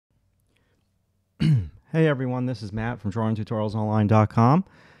Hey everyone, this is Matt from drawingtutorialsonline.com.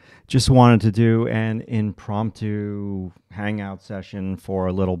 Just wanted to do an impromptu hangout session for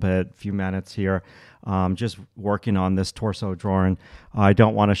a little bit, few minutes here. Just working on this torso drawing. I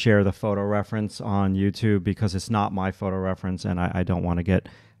don't want to share the photo reference on YouTube because it's not my photo reference, and I don't want to get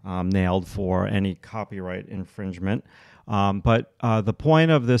nailed for any copyright infringement. But the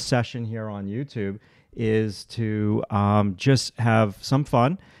point of this session here on YouTube is to just have some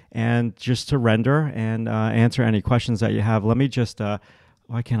fun and just to render and answer any questions that you have. Let me just,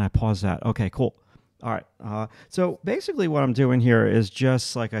 why can't I pause that? Okay, cool. All right. So basically what I'm doing here is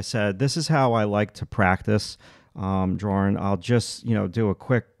just, like I said, this is how I like to practice drawing. I'll just, do a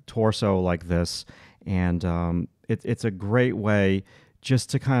quick torso like this. And it's a great way just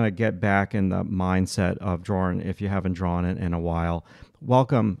to kind of get back in the mindset of drawing if you haven't drawn it in a while.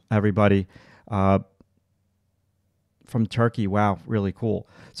 Welcome, everybody. From Turkey. Wow, really cool.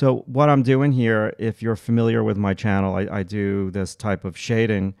 So what I'm doing here, if you're familiar with my channel, I do this type of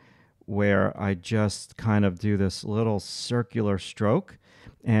shading where I just kind of do this little circular stroke.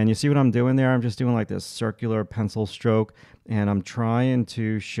 And you see what I'm doing there? I'm just doing like this circular pencil stroke, and I'm trying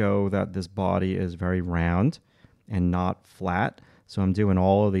to show that this body is very round and not flat. So I'm doing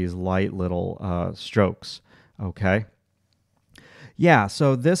all of these light little strokes, okay? Yeah,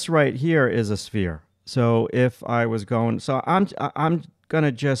 so this right here is a sphere. So if I was going, so I'm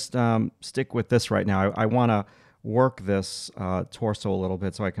gonna just stick with this right now. I want to work this torso a little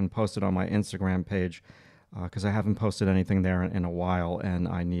bit so I can post it on my Instagram page because I haven't posted anything there in a while, and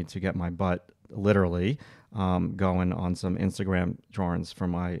I need to get my butt literally going on some Instagram drawings for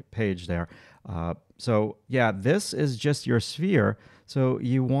my page there. So yeah, this is just your sphere. So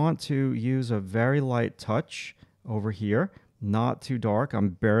you want to use a very light touch over here. Not too dark. I'm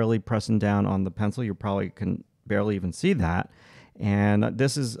barely pressing down on the pencil. You probably can barely even see that. And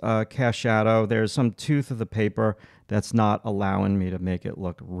this is cast shadow. There's some tooth of the paper that's not allowing me to make it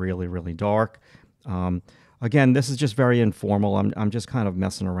look really, really dark. Again, this is just very informal. I'm just kind of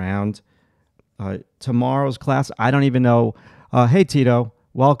messing around. Tomorrow's class, I don't even know. Hey, Tito,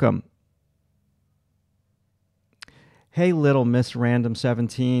 welcome. Hey, little Miss Random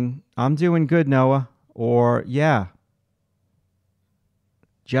 17. I'm doing good, Noah. Or, yeah.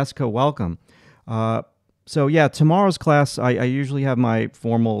 Jessica, welcome. So yeah, tomorrow's class, I usually have my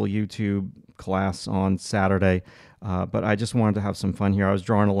formal YouTube class on Saturday, but I just wanted to have some fun here. I was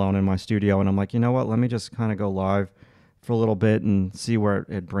drawing alone in my studio, and I'm like, you know what, let me just kind of go live for a little bit and see where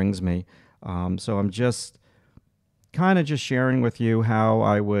it brings me. So I'm just kind of just sharing with you how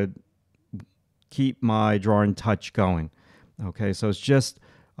I would keep my drawing touch going. Okay, so it's just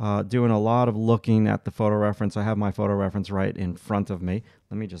doing a lot of looking at the photo reference. I have my photo reference right in front of me.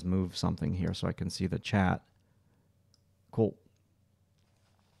 Let me just move something here so I can see the chat. Cool.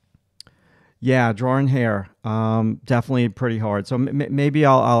 Yeah, drawing hair, definitely pretty hard. So maybe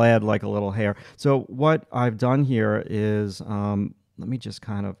I'll add like a little hair. So what I've done here is, let me just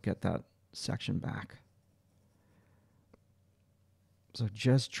kind of get that section back. So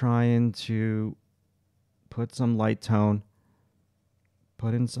just trying to put some light tone.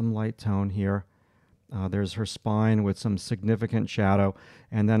 Put in some light tone here. There's her spine with some significant shadow.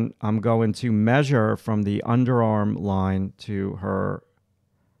 And then I'm going to measure from the underarm line to her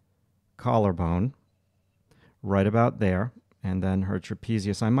collarbone, right about there. And then her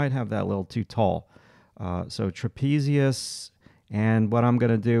trapezius. I might have that a little too tall. So trapezius, and what I'm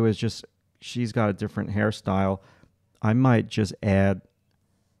going to do is just, she's got a different hairstyle. I might just add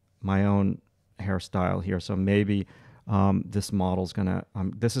my own hairstyle here. So maybe this model's gonna,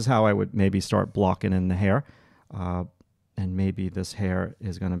 this is how I would maybe start blocking in the hair. And maybe this hair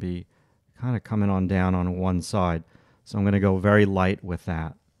is gonna be kind of coming on down on one side. So I'm gonna go very light with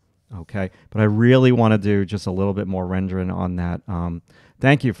that. Okay, but I really wanna do just a little bit more rendering on that.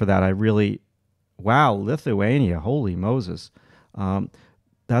 Thank you for that. I really, wow, Lithuania, holy Moses.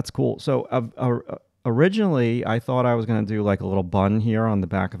 That's cool. So originally I thought I was gonna do like a little bun here on the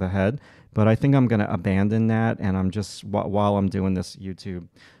back of the head, but I think I'm going to abandon that, and I'm just, while I'm doing this YouTube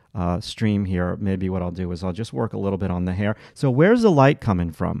stream here, maybe what I'll do is I'll just work a little bit on the hair. So where's the light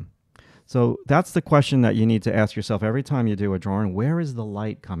coming from? So that's the question that you need to ask yourself every time you do a drawing. Where is the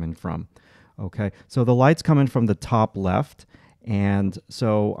light coming from? Okay, so the light's coming from the top left, and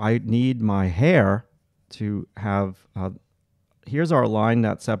so I need my hair to have, here's our line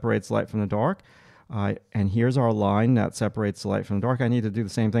that separates light from the dark. And here's our line that separates the light from the dark. I need to do the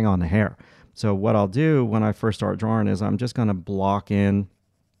same thing on the hair. So what I'll do when I first start drawing is I'm just going to block in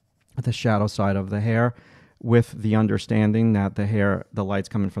the shadow side of the hair with the understanding that the light's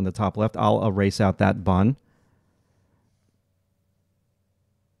coming from the top left. I'll erase out that bun.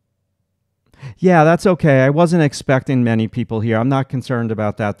 Yeah, that's okay. I wasn't expecting many people here. I'm not concerned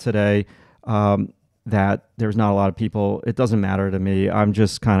about that today. That there's not a lot of people. It doesn't matter to me. I'm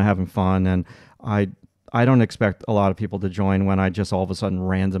just kind of having fun, and I I don't expect a lot of people to join when I just all of a sudden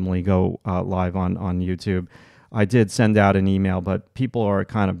randomly go live on YouTube. I did send out an email, but people are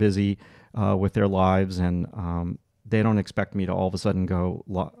kind of busy with their lives, and they don't expect me to all of a sudden go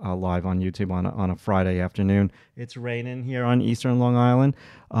live on YouTube on a Friday afternoon. It's raining here on Eastern Long Island.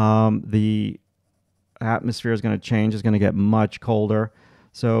 The atmosphere is going to change. It's going to get much colder.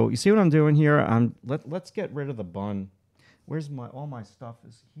 So you see what I'm doing here? Let's get rid of the bun. Where's my all my stuff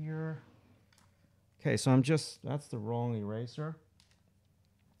is here. Okay, so that's the wrong eraser.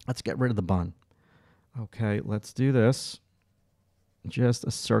 Let's get rid of the bun. Okay, let's do this. Just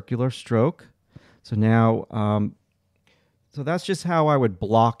a circular stroke. So now, so that's just how I would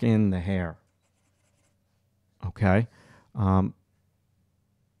block in the hair. Okay.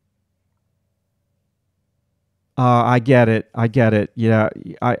 I get it. I get it. Yeah,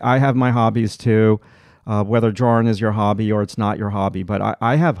 I have my hobbies too. Whether drawing is your hobby or it's not your hobby, but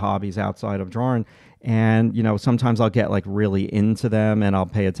I have hobbies outside of drawing, and sometimes I'll get like really into them, and I'll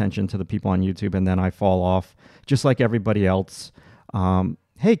pay attention to the people on YouTube, and then I fall off, just like everybody else.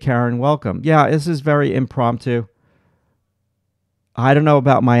 Hey, Karen, welcome. Yeah, this is very impromptu. I don't know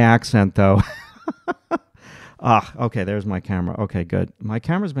about my accent though. Okay, there's my camera. Okay, good. My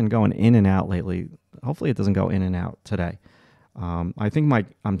camera's been going in and out lately. Hopefully it doesn't go in and out today. I think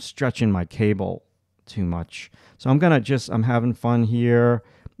I'm stretching my cable too much. So I'm having fun here.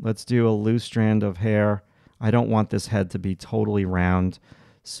 Let's do a loose strand of hair. I don't want this head to be totally round.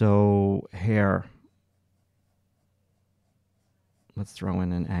 So hair. Let's throw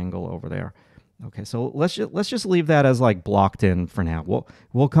in an angle over there. Okay, so let's just leave that as like blocked in for now.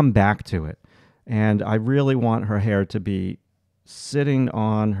 We'll come back to it. And I really want her hair to be sitting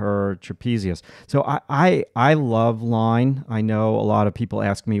on her trapezius. So I love line. I know a lot of people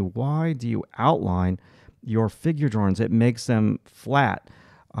ask me, why do you outline your figure drawings? It makes them flat.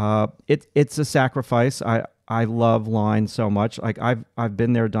 It's a sacrifice. I love line so much. Like I've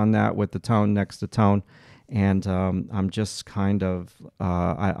been there, done that with the tone next to tone, and I'm just kind of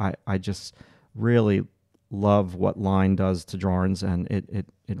I just really love what line does to drawings, and it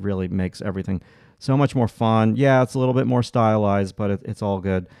really makes everything so much more fun. Yeah, it's a little bit more stylized, but it's all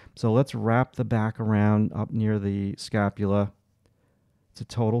good. So let's wrap the back around up near the scapula. It's a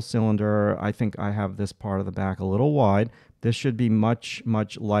total cylinder. I think I have this part of the back a little wide. This should be much,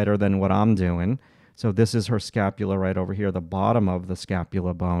 much lighter than what I'm doing. So this is her scapula right over here, the bottom of the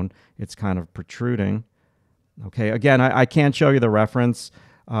scapula bone. It's kind of protruding. Okay, again, I can't show you the reference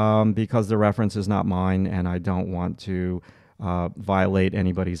because the reference is not mine, and I don't want to violate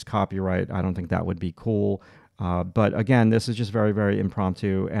anybody's copyright. I don't think that would be cool. But again, this is just very, very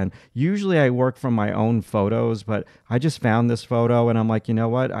impromptu. And usually I work from my own photos, but I just found this photo and I'm like, you know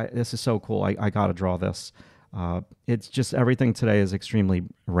what? This is so cool. I got to draw this. It's just everything today is extremely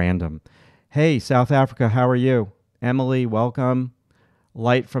random. Hey, South Africa, how are you? Emily, welcome.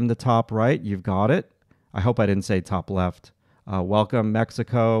 Light from the top right. You've got it. I hope I didn't say top left. Welcome,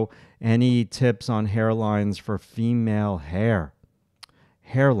 Mexico. Any tips on hairlines for female hair?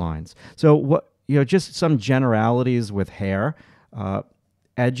 Hairlines. So just some generalities with hair.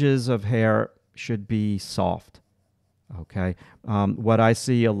 Edges of hair should be soft. Okay. What I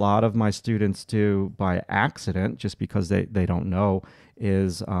see a lot of my students do by accident, just because they don't know,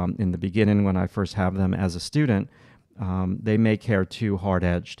 is in the beginning when I first have them as a student, they make hair too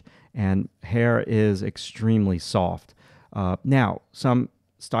hard-edged, and hair is extremely soft. Now, some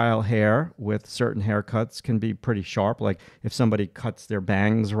style hair with certain haircuts can be pretty sharp. Like if somebody cuts their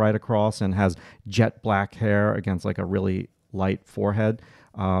bangs right across and has jet black hair against like a really light forehead,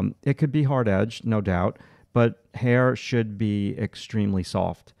 it could be hard edged, no doubt, but hair should be extremely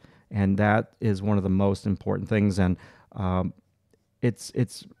soft. And that is one of the most important things. And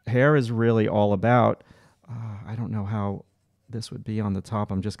it's hair is really all about, I don't know how this would be on the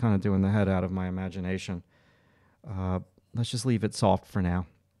top. I'm just kind of doing the head out of my imagination. Let's just leave it soft for now.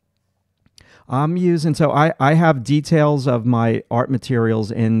 So I have details of my art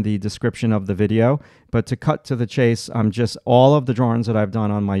materials in the description of the video, but to cut to the chase, all of the drawings that I've done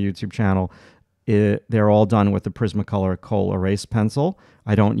on my YouTube channel, they're all done with the Prismacolor Col-Erase pencil.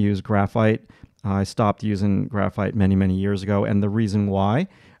 I don't use graphite. I stopped using graphite many, many years ago, and the reason why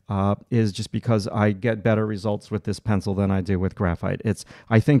is just because I get better results with this pencil than I do with graphite.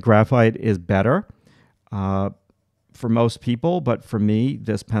 I think graphite is better for most people, but for me,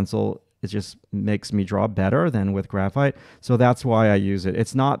 this pencil it just makes me draw better than with graphite. So that's why I use it.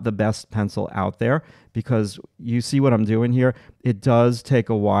 It's not the best pencil out there because you see what I'm doing here. It does take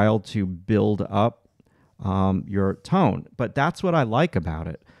a while to build up your tone, but that's what I like about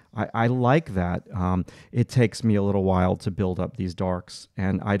it. I like that. It takes me a little while to build up these darks,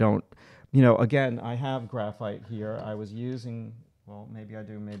 and I don't, again, I have graphite here. I was using, well, maybe I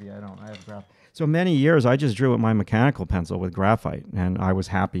do, maybe I don't. I have graphite. So many years I just drew with my mechanical pencil with graphite, and I was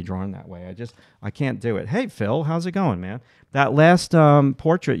happy drawing that way. I can't do it. Hey, Phil, how's it going, man? That last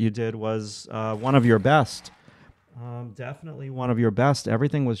portrait you did was one of your best. Definitely one of your best.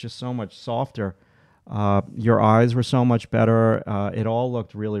 Everything was just so much softer. Your eyes were so much better. It all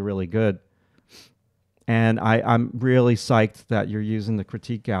looked really, really good. And I'm really psyched that you're using the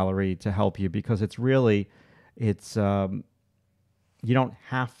critique gallery to help you because it's you don't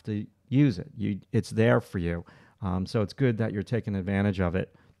have to use it. It's there for you. So it's good that you're taking advantage of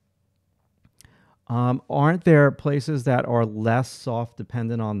it. Aren't there places that are less soft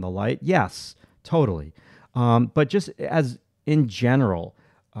dependent on the light? Yes, totally. But just as in general,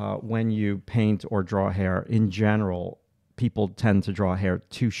 when you paint or draw hair, in general, people tend to draw hair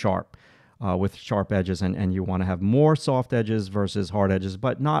too sharp with sharp edges, and you want to have more soft edges versus hard edges,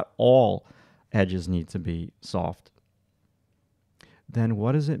 but not all edges need to be soft. Then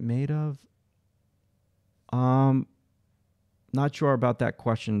what is it made of? Not sure about that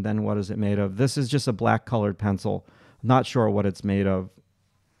question. Then what is it made of? This is just a black colored pencil. Not sure what it's made of.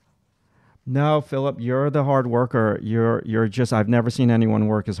 No, Philip, you're the hard worker. You're just, I've never seen anyone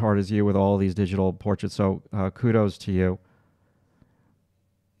work as hard as you with all these digital portraits. So kudos to you.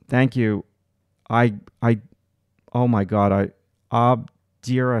 Thank you. Oh my God,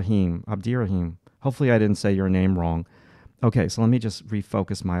 Abdirahim. Hopefully I didn't say your name wrong. Okay, so let me just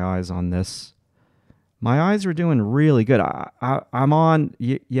refocus my eyes on this. My eyes are doing really good. I'm on,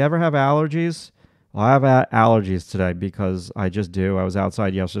 you ever have allergies? Well, I have allergies today because I just do. I was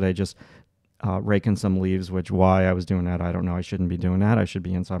outside yesterday just raking some leaves, which why I was doing that, I don't know. I shouldn't be doing that. I should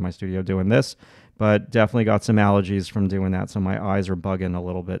be inside my studio doing this, but definitely got some allergies from doing that. So my eyes are bugging a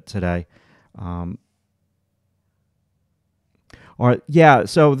little bit today. Yeah,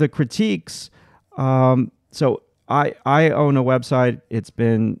 so the critiques, so I own a website. It's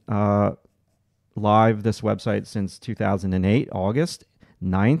been live, this website, since 2008, August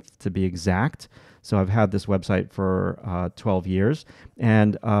 9th to be exact. So I've had this website for 12 years,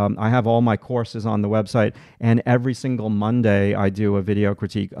 and I have all my courses on the website, and every single Monday I do a video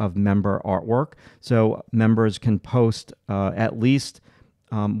critique of member artwork. So members can post at least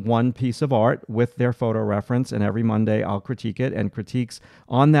one piece of art with their photo reference, and every Monday I'll critique it, and critiques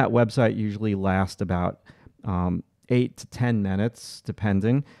on that website usually last about 8 to 10 minutes,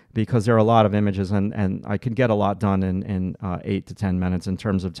 depending, because there are a lot of images, and I can get a lot done in 8 to 10 minutes in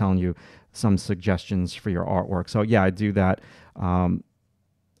terms of telling you some suggestions for your artwork. So yeah, I do that in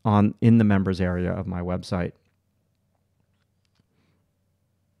the members area of my website.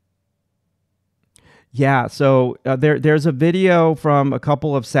 Yeah, so there's a video from a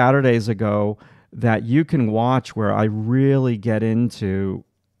couple of Saturdays ago that you can watch where I really get into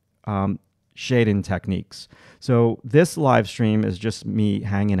shading techniques. So this live stream is just me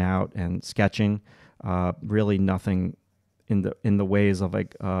hanging out and sketching, really nothing in the ways of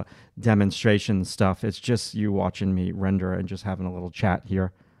like demonstration stuff. It's just you watching me render and just having a little chat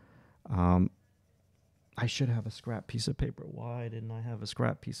here. I should have a scrap piece of paper. Why didn't I have a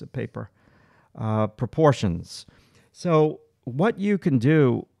scrap piece of paper? Proportions. So what you can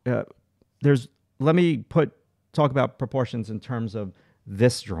do, let me talk about proportions in terms of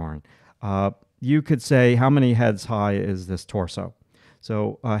this drawing. You could say, how many heads high is this torso?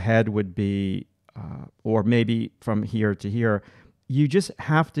 So a head would be, or maybe from here to here, you just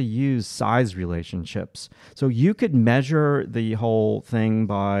have to use size relationships. So you could measure the whole thing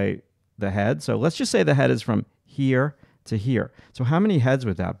by the head. So let's just say the head is from here to here. So how many heads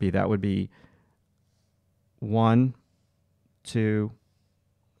would that be? That would be 1, 2,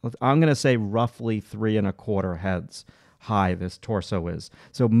 I'm going to say roughly 3 1/4 heads high this torso is.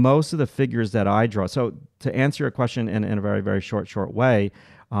 So most of the figures that I draw, so to answer your question in a very, very short way,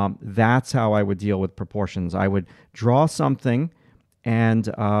 that's how I would deal with proportions. I would draw something, and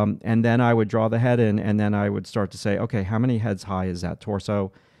then I would draw the head in, and then I would start to say, okay, how many heads high is that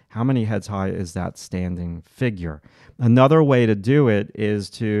torso? How many heads high is that standing figure? Another way to do it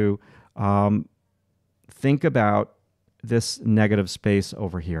is to think about this negative space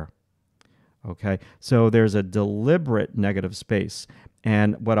over here. Okay, so there's a deliberate negative space.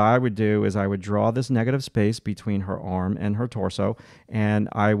 And what I would do is I would draw this negative space between her arm and her torso, and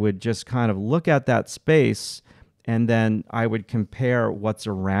I would just kind of look at that space and then I would compare what's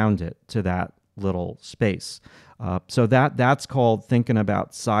around it to that little space. So that's called thinking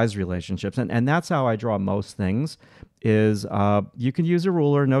about size relationships, and that's how I draw most things. Is you can use a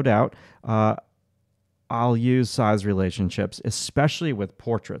ruler, no doubt. I'll use size relationships, especially with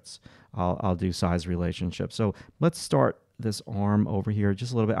portraits. I'll do size relationships. So let's start this arm over here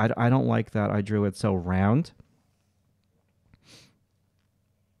just a little bit. I don't like that I drew it so round.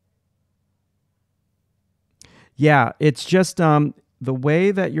 Yeah, it's just the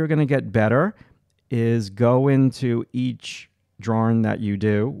way that you're going to get better is go into each drawing that you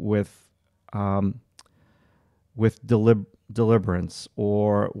do um, with deliberance,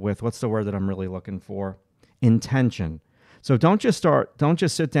 or with, what's the word that I'm really looking for? Intention. So don't just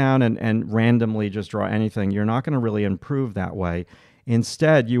sit down and randomly just draw anything. You're not going to really improve that way.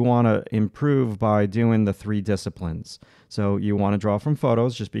 Instead, you want to improve by doing the three disciplines. So you want to draw from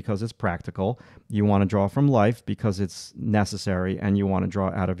photos just because it's practical. You want to draw from life because it's necessary, and you want to draw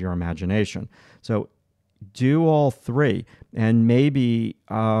out of your imagination. So do all three, and maybe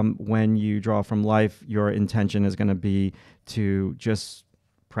when you draw from life, your intention is going to be to just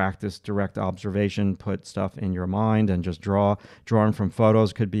practice direct observation, put stuff in your mind and just draw. Drawing from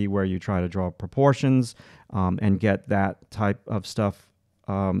photos could be where you try to draw proportions and get that type of stuff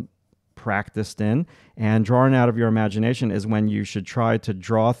practiced in. And drawing out of your imagination is when you should try to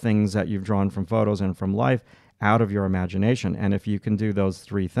draw things that you've drawn from photos and from life out of your imagination. And if you can do those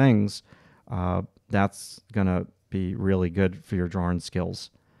three things, that's going to be really good for your drawing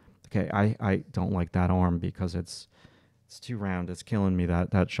skills. Okay, I don't like that arm because it's too round. It's killing me,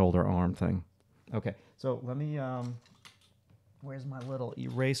 that shoulder arm thing. Okay, so let me, where's my little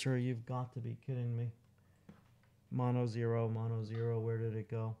eraser? You've got to be kidding me. Mono zero, where did it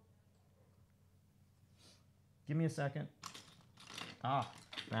go? Give me a second. Ah,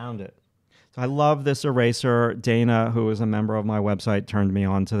 found it. So I love this eraser. Dana, who is a member of my website, turned me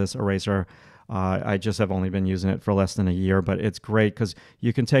on to this eraser. I just have only been using it for less than a year, but it's great because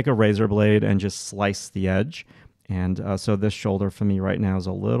you can take a razor blade and just slice the edge. And so this shoulder for me right now is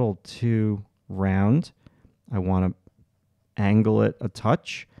a little too round. I want to angle it a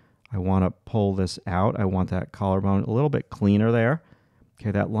touch. I want to pull this out. I want that collarbone a little bit cleaner there.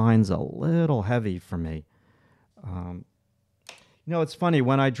 Okay, that line's a little heavy for me. It's funny.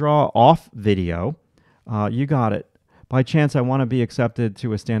 When I draw off video, you got it. By chance, I want to be accepted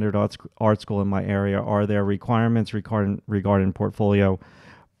to a standard art school in my area. Are there requirements regarding portfolio?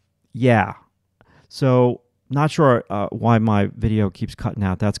 Yeah. So not sure why my video keeps cutting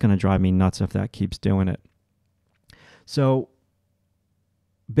out. That's going to drive me nuts if that keeps doing it. So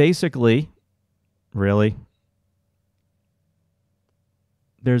basically, really,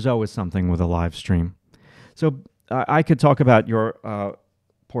 there's always something with a live stream. So I could talk about your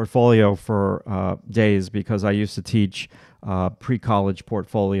portfolio for days, because I used to teach pre-college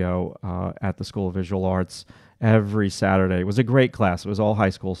portfolio at the School of Visual Arts every Saturday. It was a great class. It was all high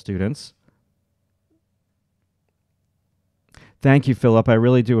school students. Thank you, Philip. I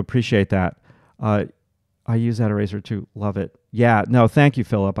really do appreciate that. I use that eraser too. Love it. Yeah, no, thank you,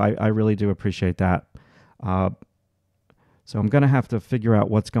 Philip. I really do appreciate that. So I'm going to have to figure out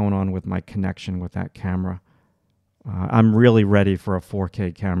what's going on with my connection with that camera. I'm really ready for a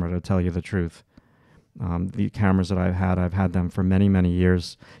 4K camera, to tell you the truth. The cameras that I've had them for many, many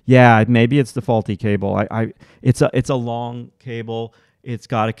years. Yeah, maybe it's the faulty cable. It's a long cable. It's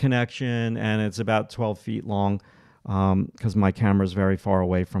got a connection, and it's about 12 feet long, because my camera is very far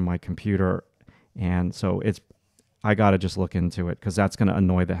away from my computer, and so I got to just look into it, because that's going to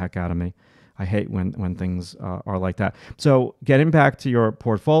annoy the heck out of me. I hate when things are like that. So getting back to your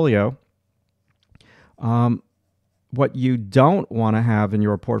portfolio, what you don't want to have in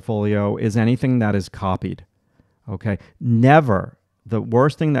your portfolio is anything that is copied. Okay? Never. The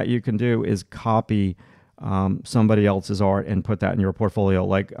worst thing that you can do is copy somebody else's art and put that in your portfolio.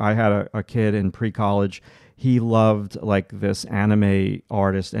 Like, I had a kid in pre-college. He loved like this anime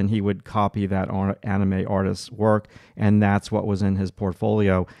artist, and he would copy that anime artist's work, and that's what was in his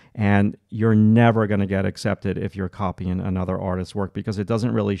portfolio. And you're never going to get accepted if you're copying another artist's work, because it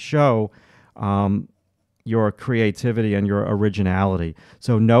doesn't really show your creativity and your originality.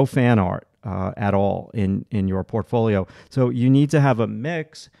 So no fan art at all in your portfolio. So you need to have a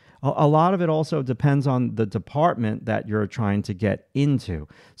mix. A lot of it also depends on the department that you're trying to get into.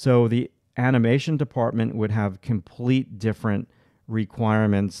 So the animation department would have complete different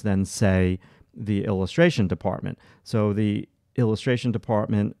requirements than, say, the illustration department. So the illustration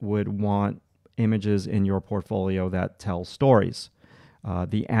department would want images in your portfolio that tell stories.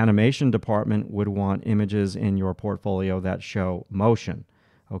 The animation department would want images in your portfolio that show motion.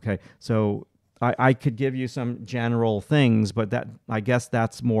 Okay, so I could give you some general things, but that I guess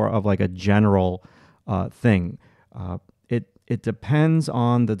that's more of like a general thing. It depends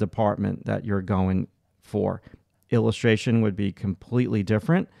on the department that you're going for. Illustration would be completely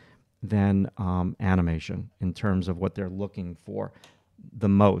different than animation in terms of what they're looking for the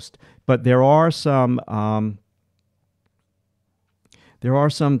most. But there are some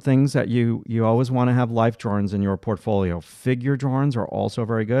things that you always want to have life drawings in your portfolio. Figure drawings are also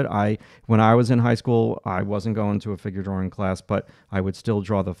very good. When I was in high school, I wasn't going to a figure drawing class, but I would still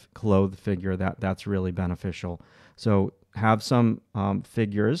draw the clothed figure. That's really beneficial. So have some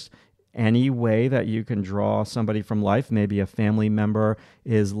figures. Any way that you can draw somebody from life, maybe a family member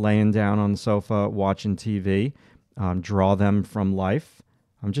is laying down on the sofa watching TV, draw them from life.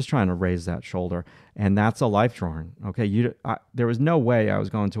 I'm just trying to raise that shoulder. And that's a life drawing. Okay, there was no way I was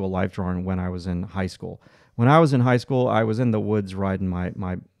going to a life drawing when I was in high school. When I was in high school, I was in the woods riding my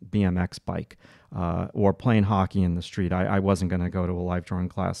BMX bike or playing hockey in the street. I wasn't going to go to a life drawing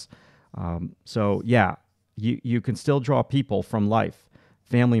class. So yeah, you can still draw people from life,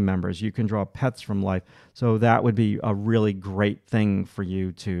 family members. You can draw pets from life. So that would be a really great thing for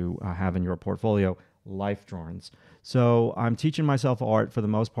you to have in your portfolio, life drawings. So I'm teaching myself art for the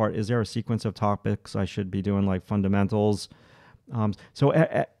most part. Is there a sequence of topics I should be doing, like fundamentals?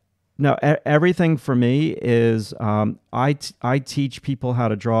 No, everything for me is I teach people how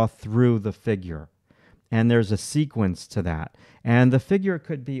to draw through the figure. And there's a sequence to that. And the figure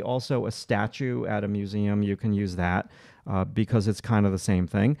could be also a statue at a museum. You can use that because it's kind of the same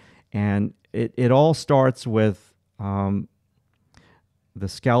thing. And it all starts with the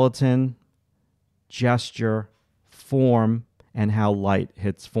skeleton, gesture, form, and how light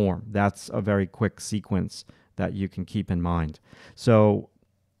hits form. That's a very quick sequence that you can keep in mind. So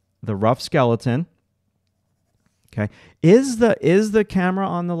the rough skeleton. Okay. Is the camera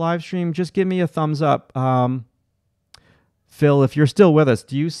on the live stream? Just give me a thumbs up. Phil, if you're still with us,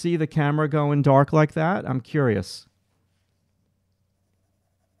 do you see the camera going dark like that? I'm curious.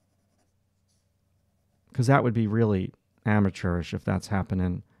 Because that would be really amateurish if that's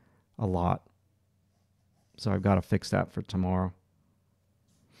happening a lot. So I've got to fix that for tomorrow.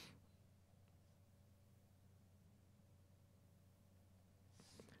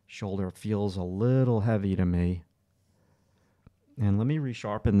 Shoulder feels a little heavy to me. And let me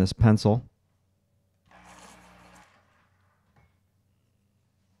resharpen this pencil.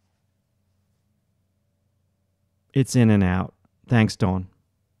 It's in and out. Thanks, Dawn.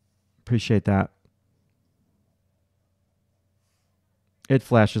 Appreciate that. It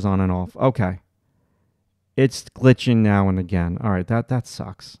flashes on and off. Okay. It's glitching now and again. All right, that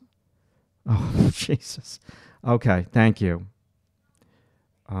sucks. Oh, Jesus. Okay, thank you.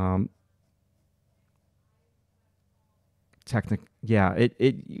 Yeah,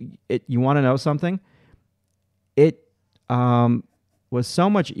 you want to know something? It was so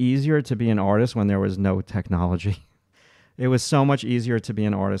much easier to be an artist when there was no technology. It was so much easier to be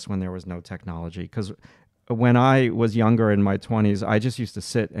an artist when there was no technology. Because when I was younger in my 20s, I just used to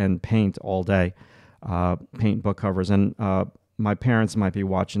sit and paint all day, paint book covers. And my parents might be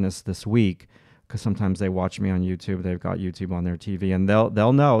watching this week, because sometimes they watch me on YouTube. They've got YouTube on their TV, and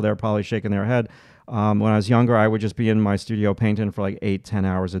they'll know. They're probably shaking their head. When I was younger, I would just be in my studio painting for like 8-10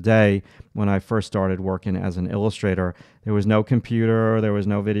 hours a day. When I first started working as an illustrator, there was no computer, there was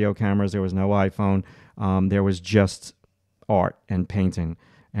no video cameras, there was no iPhone. There was just art and painting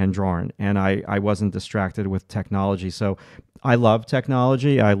and drawing, and I wasn't distracted with technology. So I love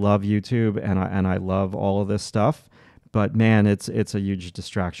technology. I love YouTube, and I love all of this stuff. But man, it's a huge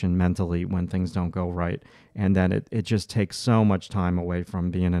distraction mentally when things don't go right. And then it just takes so much time away from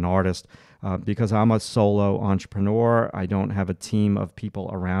being an artist. Because I'm a solo entrepreneur, I don't have a team of people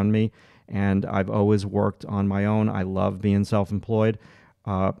around me. And I've always worked on my own. I love being self-employed.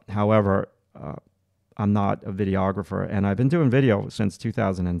 However, I'm not a videographer. And I've been doing video since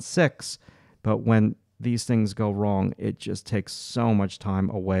 2006. But when these things go wrong, it just takes so much time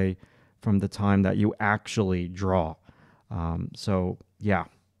away from the time that you actually draw. So yeah,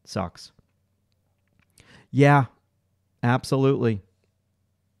 sucks. Yeah, absolutely.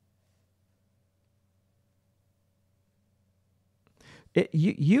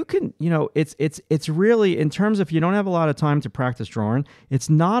 You can, it's really, in terms of, if you don't have a lot of time to practice drawing, it's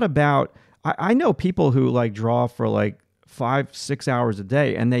not about, I know people who like draw for like 5-6 hours a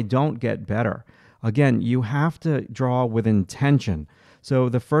day and they don't get better. Again, you have to draw with intention. So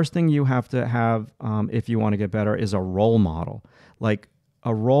the first thing you have to have, if you want to get better, is a role model. Like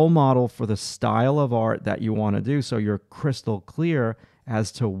a role model for the style of art that you want to do, so you're crystal clear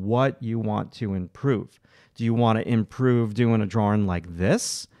as to what you want to improve. Do you want to improve doing a drawing like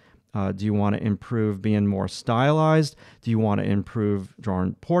this? Do you want to improve being more stylized? Do you want to improve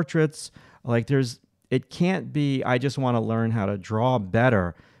drawing portraits? Like it can't be, I just want to learn how to draw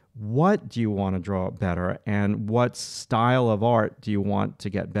better. What do you want to draw better? And what style of art do you want to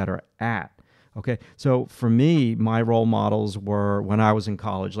get better at? Okay, so for me, my role models were when I was in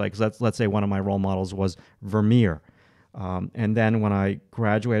college. Like let's say one of my role models was Vermeer, and then when I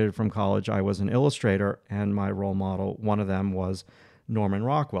graduated from college, I was an illustrator, and my role model, one of them, was Norman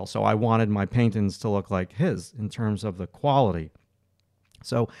Rockwell. So I wanted my paintings to look like his in terms of the quality.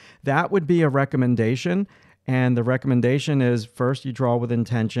 So that would be a recommendation. And the recommendation is first you draw with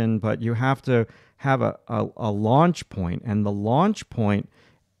intention, but you have to have a launch point. And the launch point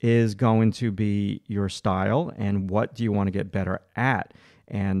is going to be your style and what do you want to get better at.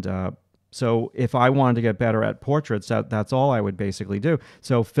 And so if I wanted to get better at portraits, that's all I would basically do.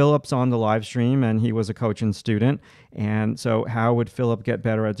 So Philip's on the live stream, and he was a coach and student. And so how would Philip get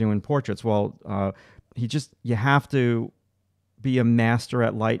better at doing portraits? Well, you have to be a master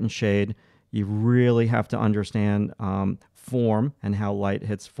at light and shade. You really have to understand form and how light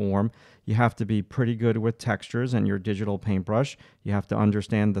hits form. You have to be pretty good with textures and your digital paintbrush. You have to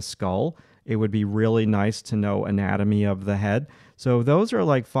understand the skull. It would be really nice to know anatomy of the head. So those are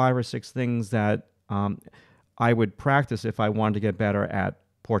like 5 or 6 things that I would practice if I wanted to get better at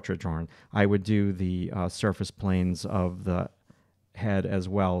portrait drawing. I would do the surface planes of the head as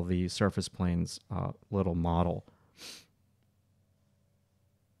well, the surface planes little model.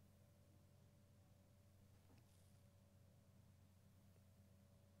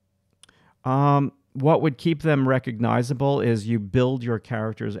 What would keep them recognizable is you build your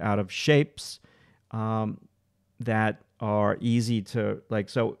characters out of shapes that are easy to, like,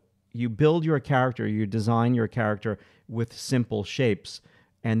 so you build your character, you design your character with simple shapes,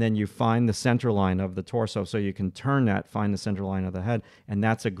 and then you find the center line of the torso so you can turn that, find the center line of the head, and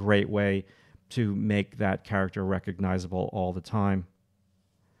that's a great way to make that character recognizable all the time.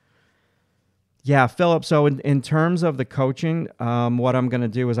 Yeah, Philip. So in terms of the coaching, what I'm going to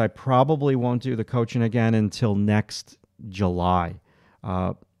do is I probably won't do the coaching again until next July,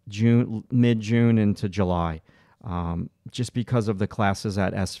 mid-June into July, just because of the classes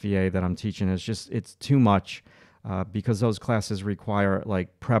at SVA that I'm teaching. It's too much because those classes require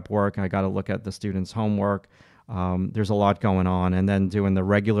like prep work. I got to look at the students' homework. There's a lot going on, and then doing the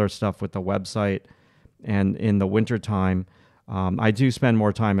regular stuff with the website, and in the wintertime. I do spend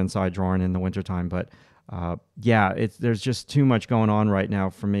more time inside drawing in the wintertime, but yeah, there's just too much going on right now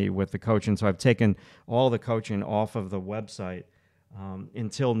for me with the coaching. So I've taken all the coaching off of the website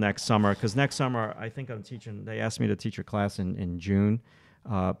until next summer, because next summer I think I'm teaching, they asked me to teach a class in June,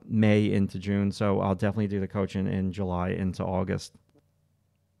 May into June. So I'll definitely do the coaching in July into August.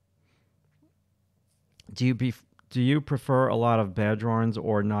 Do you prefer a lot of bad drawings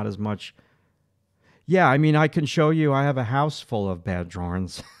or not as much? Yeah, I mean, I can show you. I have a house full of bad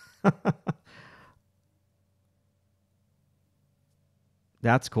drawings.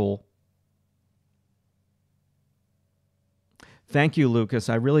 That's cool. Thank you, Lucas.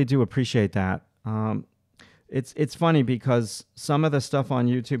 I really do appreciate that. It's funny because some of the stuff on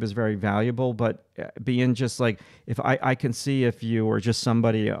YouTube is very valuable, but being just like, if I can see if you were just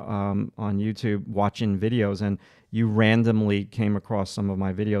somebody on YouTube watching videos and you randomly came across some of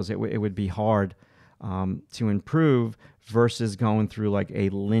my videos, it would be hard to improve versus going through like a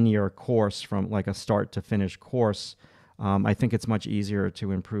linear course from like a start to finish course. I think it's much easier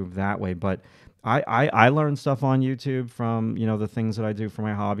to improve that way. But I learn stuff on YouTube from, the things that I do for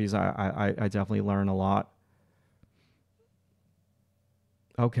my hobbies. I definitely learn a lot.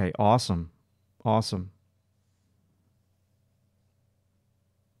 Okay, awesome. Awesome.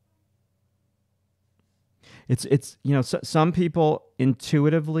 It's some people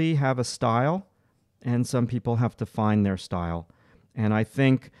intuitively have a style, and some people have to find their style. And I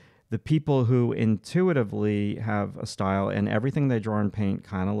think the people who intuitively have a style and everything they draw and paint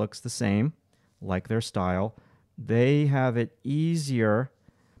kind of looks the same, like their style, they have it easier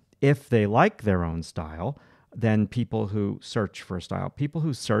if they like their own style than people who search for a style. People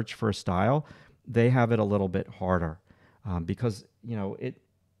who search for a style, they have it a little bit harder because,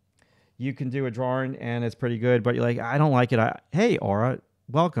 you can do a drawing and it's pretty good, but you're like, I don't like it. Hey, Aura,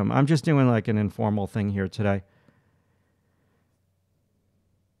 welcome. I'm just doing like an informal thing here today.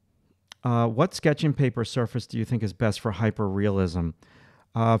 What sketching paper surface do you think is best for hyperrealism?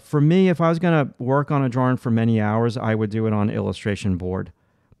 For me, if I was going to work on a drawing for many hours, I would do it on illustration board,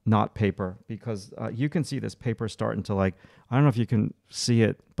 not paper, because you can see this paper starting to I don't know if you can see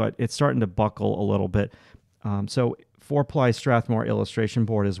it, but it's starting to buckle a little bit. So 4-ply Strathmore illustration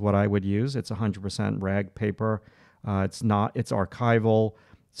board is what I would use. It's 100% rag paper. It's archival.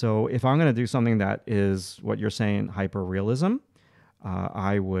 So if I'm going to do something that is what you're saying, hyper realism,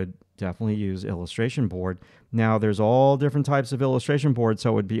 I would definitely use illustration board. Now, there's all different types of illustration board,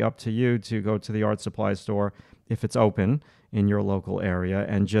 so it would be up to you to go to the art supply store if it's open in your local area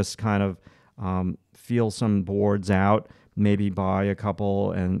and just kind of feel some boards out, maybe buy a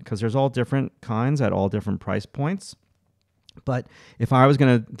couple, and because there's all different kinds at all different price points. But if I was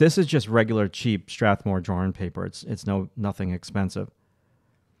gonna, this is just regular cheap Strathmore drawing paper. It's nothing expensive.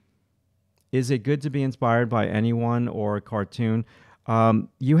 Is it good to be inspired by anyone or a cartoon?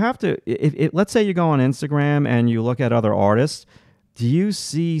 You have to, let's say you go on Instagram and you look at other artists, do you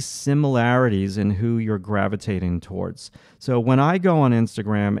see similarities in who you're gravitating towards? So when I go on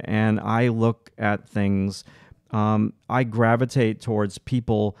Instagram and I look at things, I gravitate towards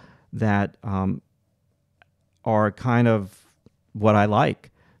people that are kind of what I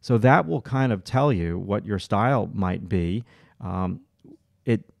like. So that will kind of tell you what your style might be.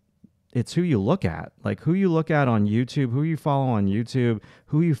 It it's who you look at, like who you look at on YouTube, who you follow on YouTube,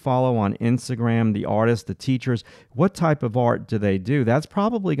 who you follow on Instagram, the artists, the teachers, what type of art do they do? That's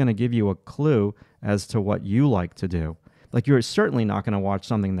probably going to give you a clue as to what you like to do. Like you're certainly not going to watch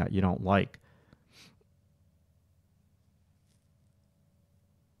something that you don't like.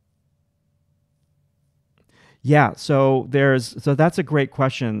 Yeah, so that's a great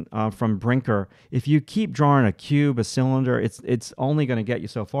question from Brinker. If you keep drawing a cube, a cylinder, it's only going to get you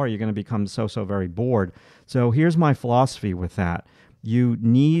so far. You're going to become so very bored. So here's my philosophy with that: you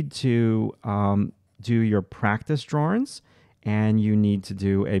need to do your practice drawings, and you need to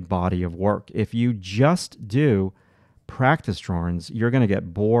do a body of work. If you just do practice drawings, you're going to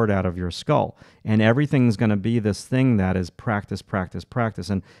get bored out of your skull, and everything's going to be this thing that is practice, practice, practice,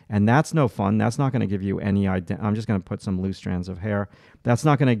 and that's no fun. That's not going to give you any identity. I'm just going to put some loose strands of hair. That's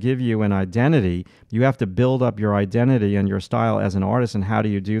not going to give you an identity. You have to build up your identity and your style as an artist. And how do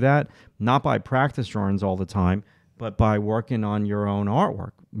you do that? Not by practice drawings all the time, but by working on your own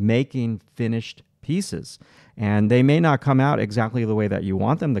artwork, making finished pieces. And they may not come out exactly the way that you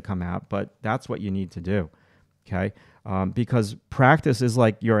want them to come out, but that's what you need to do. Okay. Because practice is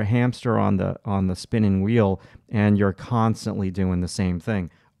like you're a hamster on the spinning wheel, and you're constantly doing the same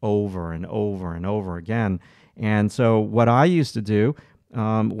thing over and over and over again. And so what I used to do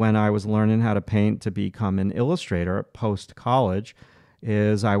when I was learning how to paint to become an illustrator post-college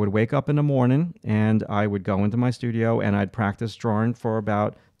is I would wake up in the morning and I would go into my studio and I'd practice drawing for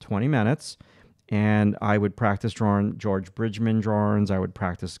about 20 minutes. And I would practice drawing George Bridgman drawings. I would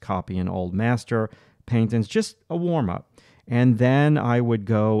practice copying old master paintings, just a warm-up. And then I would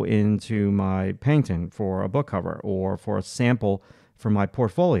go into my painting for a book cover or for a sample for my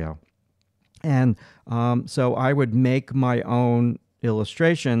portfolio. And so I would make my own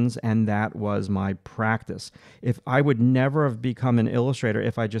illustrations, and that was my practice. If I would never have become an illustrator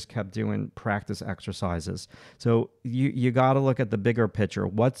if I just kept doing practice exercises. So you got to look at the bigger picture.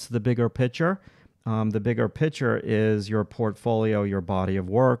 What's the bigger picture? The bigger picture is your portfolio, your body of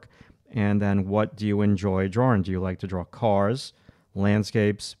work. And then what do you enjoy drawing? Do you like to draw cars,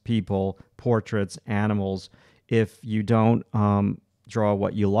 landscapes, people, portraits, animals? If you don't draw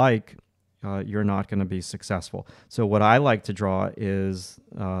what you like, you're not going to be successful. So what I like to draw is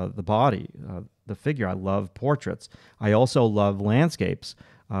the body, the figure. I love portraits. I also love landscapes,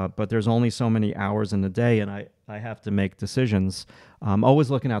 but there's only so many hours in the day, and I have to make decisions. I'm always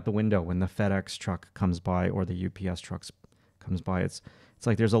looking out the window when the FedEx truck comes by or the UPS truck comes by. It's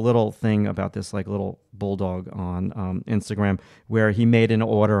like there's a little thing about this like little bulldog on Instagram where he made an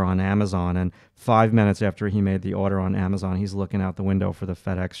order on Amazon, and 5 minutes after he made the order on Amazon, he's looking out the window for the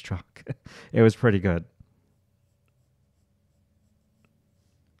FedEx truck. It was pretty good.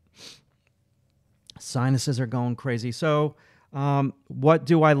 Sinuses are going crazy. So what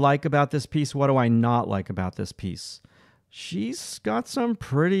do I like about this piece? What do I not like about this piece? She's got some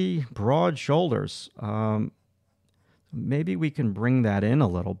pretty broad shoulders. Maybe we can bring that in a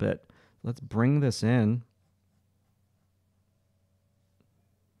little bit. Let's bring this in.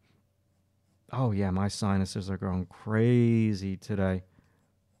 Oh yeah, my sinuses are going crazy today.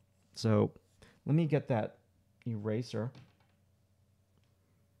 So let me get that eraser.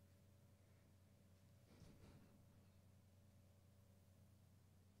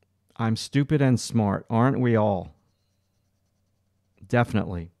 I'm stupid and smart, aren't we all?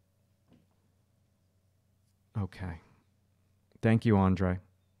 Definitely. Okay. Thank you, Andre.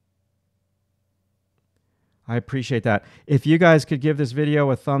 I appreciate that. If you guys could give this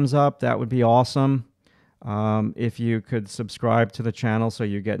video a thumbs up, that would be awesome. If you could subscribe to the channel so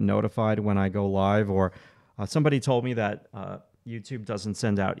you get notified when I go live, or somebody told me that YouTube doesn't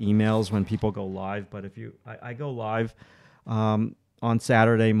send out emails when people go live, but if I go live on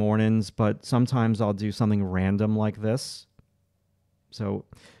Saturday mornings, but sometimes I'll do something random like this. So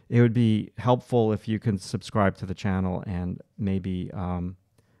it would be helpful if you can subscribe to the channel and maybe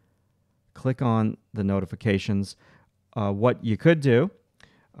click on the notifications. What you could do,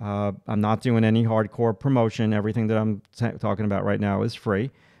 I'm not doing any hardcore promotion. Everything that I'm talking about right now is free.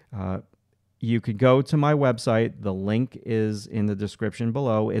 You could go to my website. The link is in the description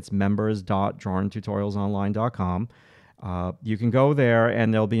below. It's members.drawingtutorialsonline.com. You can go there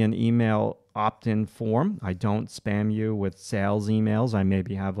and there'll be an email opt-in form. I don't spam you with sales emails. I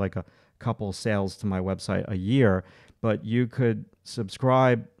maybe have like a couple sales to my website a year, but you could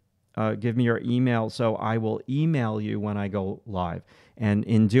subscribe, give me your email, so I will email you when I go live. And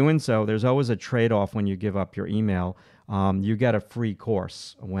in doing so, there's always a trade-off when you give up your email. You get a free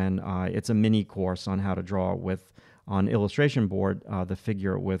course when it's a mini course on how to draw with on illustration board the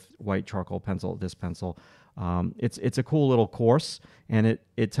figure with white charcoal pencil, this pencil. It's a cool little course, and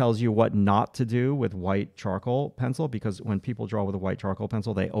it tells you what not to do with white charcoal pencil, because when people draw with a white charcoal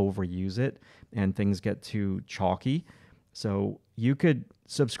pencil, they overuse it and things get too chalky. So you could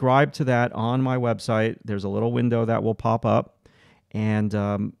subscribe to that on my website. There's a little window that will pop up,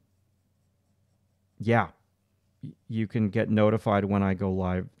 and yeah, you can get notified when I go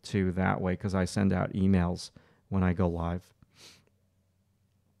live too that way, because I send out emails when I go live.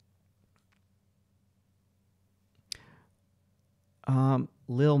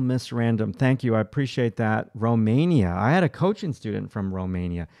 Lil Miss Random, thank you. I appreciate that. Romania. I had a coaching student from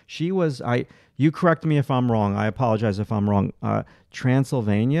Romania. She was, you correct me if I'm wrong. I apologize if I'm wrong.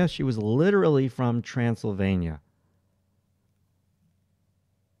 Transylvania. She was literally from Transylvania.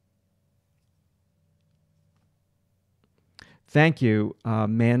 Thank you,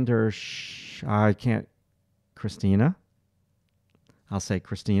 I can't, Christina. I'll say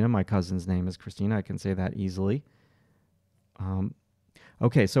Christina. My cousin's name is Christina. I can say that easily.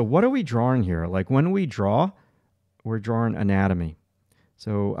 Okay, so what are we drawing here? Like when we draw, we're drawing anatomy.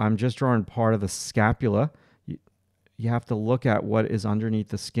 So I'm just drawing part of the scapula. You have to look at what is underneath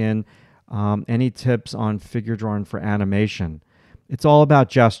the skin. Any tips on figure drawing for animation? It's all about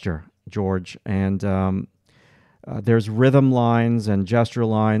gesture, George, and there's rhythm lines and gesture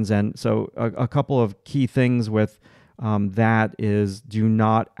lines. And so a couple of key things with that is do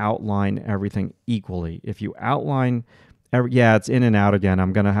not outline everything equally. If you outline, yeah, it's in and out again.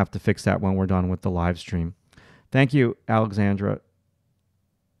 I'm going to have to fix that when we're done with the live stream. Thank you, Alexandra.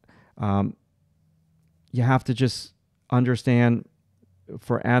 You have to just understand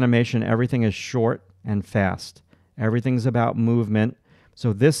for animation, everything is short and fast. Everything's about movement.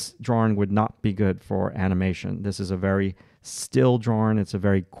 So this drawing would not be good for animation. This is a very still drawing. It's a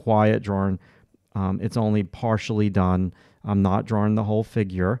very quiet drawing. It's only partially done. I'm not drawing the whole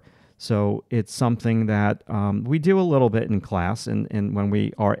figure. So it's something that we do a little bit in class, and when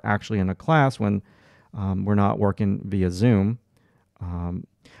we are actually in a class, when we're not working via Zoom.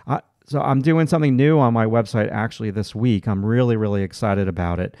 So I'm doing something new on my website actually this week. I'm really, really excited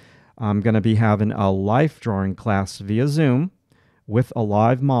about it. I'm going to be having a life drawing class via Zoom with a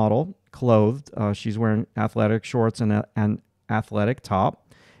live model, clothed. She's wearing athletic shorts and an athletic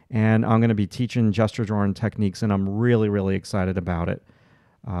top. And I'm going to be teaching gesture drawing techniques, and I'm really, really excited about it.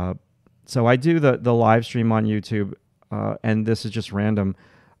 So I do the live stream on YouTube, and this is just random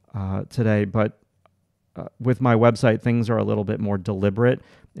today, but with my website, things are a little bit more deliberate,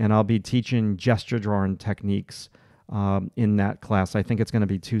 and I'll be teaching gesture drawing techniques in that class. I think it's going to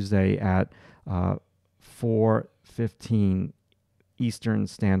be Tuesday at 4:15 Eastern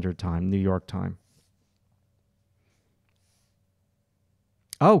Standard Time, New York time.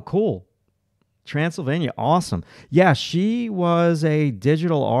 Oh, cool. Transylvania, awesome. Yeah, she was a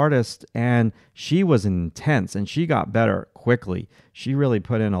digital artist, and she was intense, and she got better quickly. She really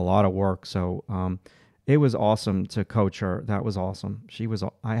put in a lot of work, so it was awesome to coach her. That was awesome.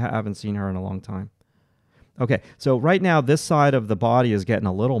 I haven't seen her in a long time. Okay, so right now, this side of the body is getting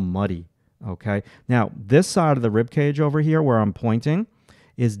a little muddy, okay? Now, this side of the rib cage over here where I'm pointing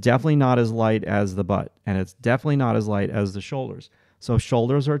is definitely not as light as the butt, and it's definitely not as light as the shoulders. So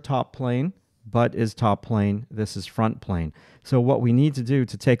shoulders are top plane, butt is top plane, this is front plane. So what we need to do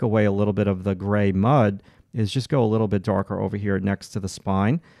to take away a little bit of the gray mud is just go a little bit darker over here next to the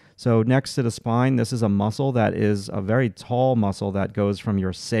spine. So next to the spine, this is a muscle that is a very tall muscle that goes from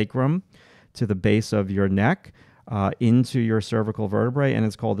your sacrum to the base of your neck into your cervical vertebrae, and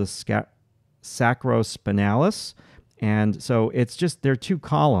it's called the sacrospinalis. And so it's just, there are two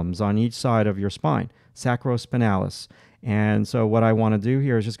columns on each side of your spine, sacrospinalis. And so what I want to do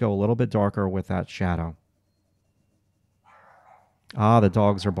here is just go a little bit darker with that shadow. Ah, the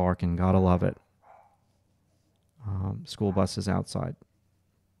dogs are barking. Gotta love it. School buses outside.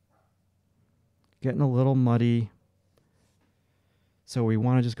 Getting a little muddy. So we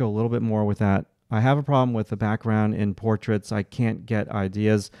want to just go a little bit more with that. I have a problem with the background in portraits. I can't get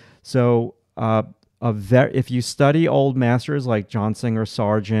ideas. So if you study old masters like John Singer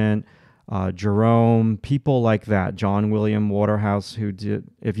Sargent, Jerome, people like that, John William Waterhouse, who did,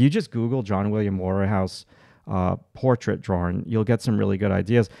 if you just Google John William Waterhouse portrait drawing, you'll get some really good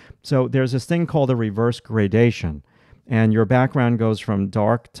ideas. So there's this thing called a reverse gradation. And your background goes from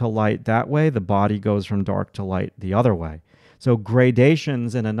dark to light that way. The body goes from dark to light the other way. So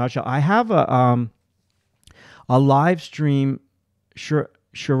gradations in a nutshell. I have a live stream,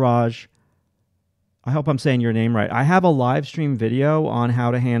 Shiraj. I hope I'm saying your name right. I have a live stream video on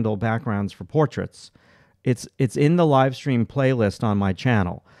how to handle backgrounds for portraits. It's in the live stream playlist on my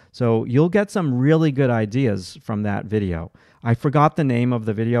channel. So you'll get some really good ideas from that video. I forgot the name of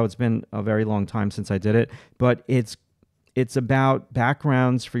the video. It's been a very long time since I did it, but it's about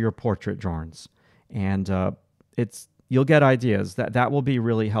backgrounds for your portrait drawings. And you'll get ideas. That will be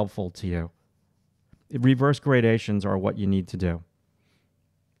really helpful to you. Reverse gradations are what you need to do.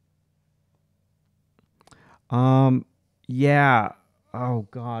 Yeah. Oh,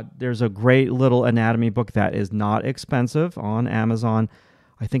 God. There's a great little anatomy book that is not expensive on Amazon.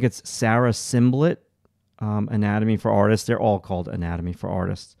 I think it's Sarah Simblett, Anatomy for Artists. They're all called Anatomy for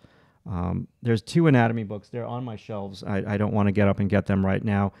Artists. There's 2 anatomy books. They're on my shelves. I don't want to get up and get them right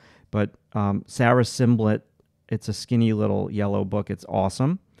now. But Sarah Simblett, it's a skinny little yellow book. It's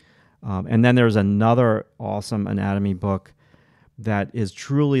awesome. And then there's another awesome anatomy book that is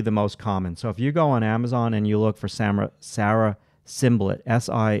truly the most common. So if you go on Amazon and you look for Sarah Simblett,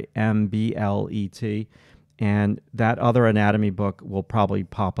 Simblet, and that other anatomy book will probably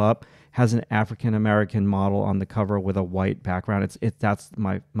pop up, has an African-American model on the cover with a white background. That's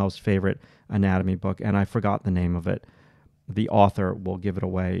my most favorite anatomy book, and I forgot the name of it. The author will give it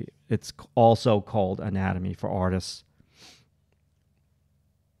away. It's also called Anatomy for Artists.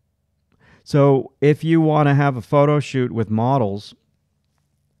 So if you want to have a photo shoot with models,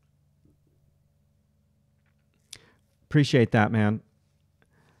 appreciate that, man.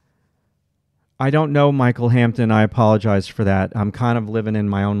 I don't know Michael Hampton. I apologize for that. I'm kind of living in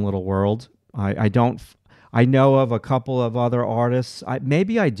my own little world. I know of a couple of other artists.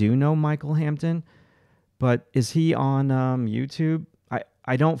 Maybe I do know Michael Hampton, but is he on YouTube?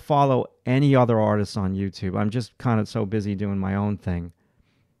 I don't follow any other artists on YouTube. I'm just kind of so busy doing my own thing.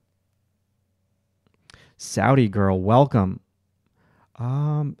 Saudi girl, welcome.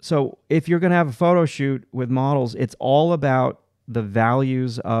 So if you're going to have a photo shoot with models, it's all about the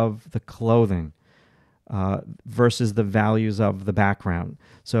values of the clothing versus the values of the background.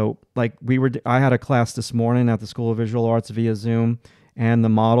 So like I had a class this morning at the School of Visual Arts via Zoom, and the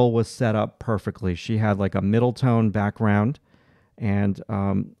model was set up perfectly. She had like a middle tone background and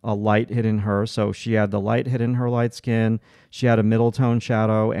a light hitting her. So she had the light hitting her light skin. She had a middle tone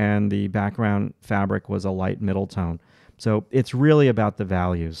shadow, and the background fabric was a light middle tone. So it's really about the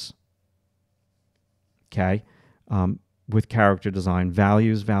values. Okay. With character design,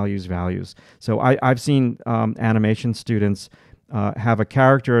 values. So I've seen animation students have a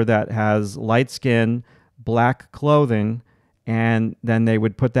character that has light skin, black clothing, and then they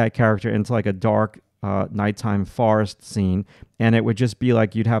would put that character into like a dark nighttime forest scene, and it would just be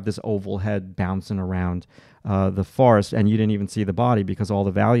like you'd have this oval head bouncing around the forest, and you didn't even see the body because all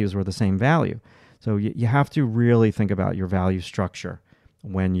the values were the same value. So you have to really think about your value structure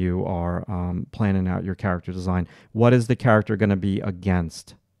when you are planning out your character design. What is the character going to be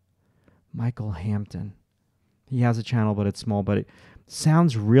against? Michael Hampton. He has a channel, but it's small, but it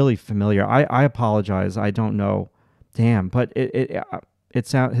sounds really familiar. I apologize. I don't know. Damn, but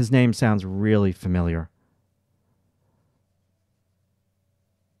his name sounds really familiar.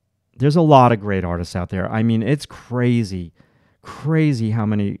 There's a lot of great artists out there. I mean, it's crazy how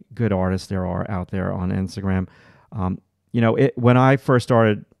many good artists there are out there on Instagram. When I first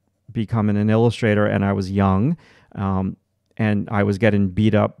started becoming an illustrator and I was young, and I was getting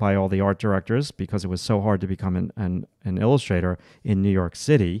beat up by all the art directors because it was so hard to become an illustrator in New York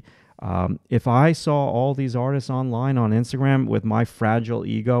City. If I saw all these artists online on Instagram with my fragile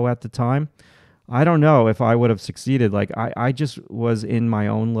ego at the time, I don't know if I would have succeeded. Like I just was in my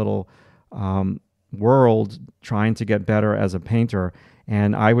own little world trying to get better as a painter,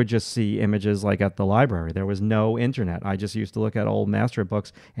 and I would just see images like at the library. There was no internet. I just used to look at old master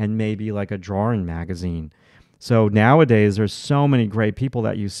books and maybe like a drawing magazine. So nowadays, there's so many great people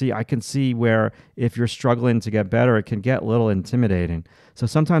that you see. I can see where if you're struggling to get better, it can get a little intimidating. So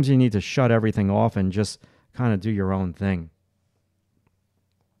sometimes you need to shut everything off and just kind of do your own thing.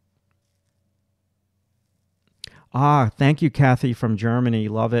 Ah, thank you, Kathy from Germany.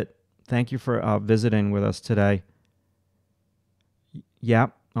 Love it. Thank you for visiting with us today.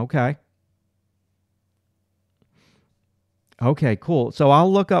 Yep. Okay. Okay, cool. So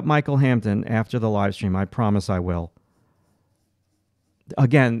I'll look up Michael Hampton after the live stream. I promise I will.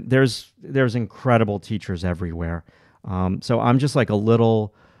 Again, there's incredible teachers everywhere. So I'm just like a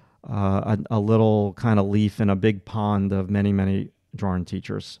little kind of leaf in a big pond of many drawing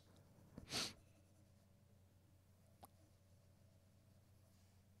teachers.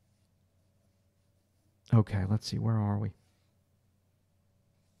 Okay, let's see. Where are we?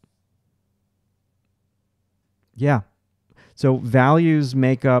 Yeah. So values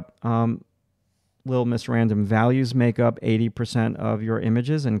make up, little Miss Random, values make up 80% of your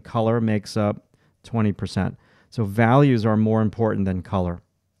images and color makes up 20%. So values are more important than color.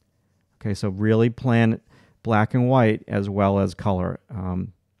 Okay, so really plan black and white as well as color.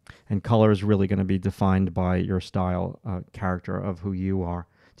 And color is really going to be defined by your style, character of who you are.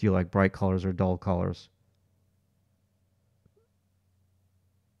 Do you like bright colors or dull colors?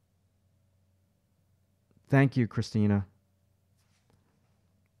 Thank you, Christina.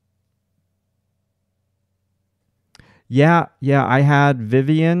 Yeah, yeah. I had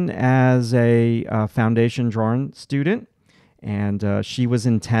Vivian as a foundation drawing student, and she was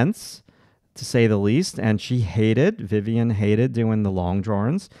intense, to say the least. And Vivian hated doing the long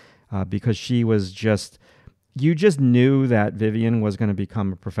drawings because she was just, you just knew that Vivian was going to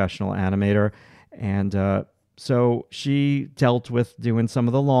become a professional animator. And so she dealt with doing some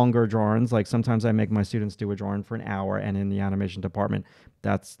of the longer drawings. Like sometimes I make my students do a drawing for an hour, and in the animation department,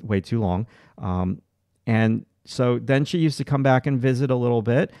 that's way too long. And so then she used to come back and visit a little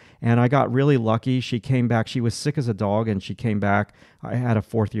bit. And I got really lucky. She came back. She was sick as a dog, and she came back. I had a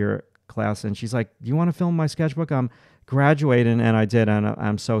fourth year class, and she's like, "Do you want to film my sketchbook? I'm graduating," and I did. And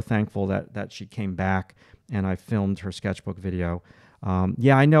I'm so thankful that she came back and I filmed her sketchbook video.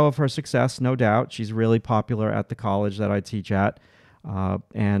 Yeah, I know of her success, no doubt. She's really popular at the college that I teach at.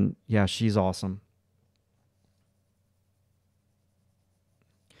 And yeah, she's awesome.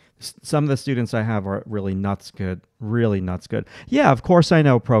 Some of the students I have are really nuts good, really nuts good. Yeah, of course I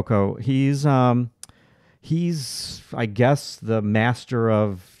know Proco. He's I guess the master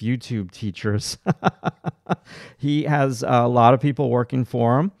of YouTube teachers. He has a lot of people working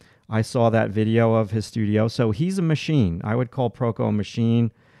for him. I saw that video of his studio. So he's a machine. I would call Proco a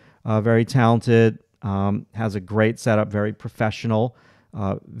machine. Very talented. Has a great setup. Very professional.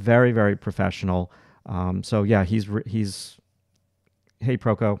 Very professional. So yeah, he's. Hey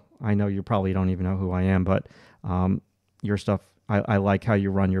Proco, I know you probably don't even know who I am, but your stuff. I like how you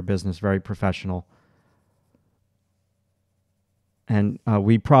run your business. Very professional. And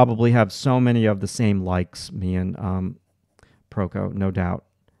we probably have so many of the same likes, me and Proco, no doubt,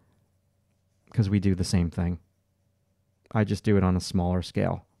 because we do the same thing. I just do it on a smaller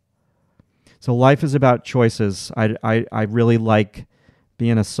scale. So life is about choices. I really like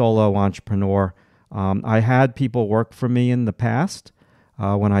being a solo entrepreneur. I had people work for me in the past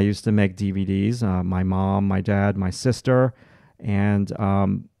when I used to make DVDs, my mom, my dad, my sister, and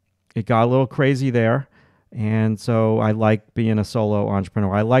it got a little crazy there. And so I like being a solo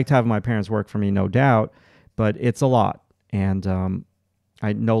entrepreneur. I liked having my parents work for me, no doubt, but it's a lot. And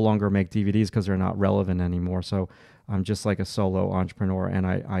I no longer make DVDs because they're not relevant anymore. So I'm just like a solo entrepreneur, and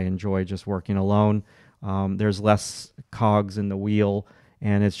I enjoy just working alone. There's less cogs in the wheel,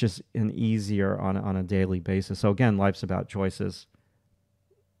 and it's just an easier on a daily basis. So again, life's about choices.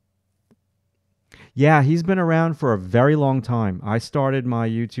 Yeah, he's been around for a very long time. I started my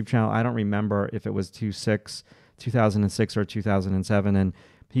YouTube channel. I don't remember if it was 2006 or 2007, and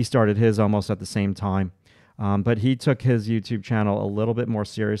he started his almost at the same time. But he took his YouTube channel a little bit more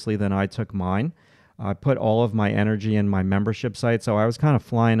seriously than I took mine. I put all of my energy in my membership site, so I was kind of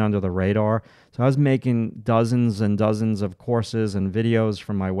flying under the radar. So I was making dozens and dozens of courses and videos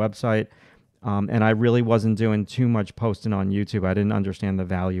from my website, and I really wasn't doing too much posting on YouTube. I didn't understand the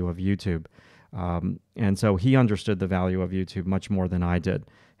value of YouTube. And so he understood the value of YouTube much more than I did.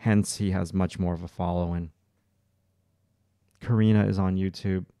 Hence, he has much more of a following. Karina is on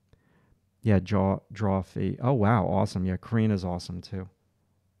YouTube. Yeah, draw fee. Oh, wow. Awesome. Yeah, Karina's awesome too.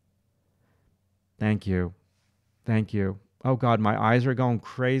 Thank you. Thank you. Oh, God, my eyes are going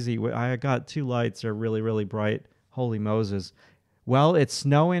crazy. I got two lights. They're really bright. Holy Moses. Well, it's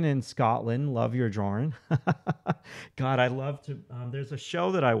snowing in Scotland. Love your drawing. God, I love to. There's a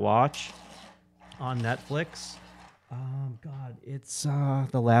show that I watch on Netflix. God, it's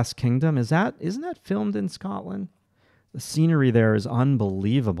The Last Kingdom. Isn't that filmed in Scotland? The scenery there is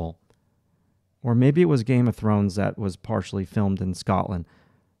unbelievable. Or maybe it was Game of Thrones that was partially filmed in Scotland.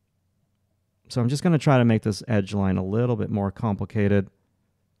 So I'm just going to try to make this edge line a little bit more complicated.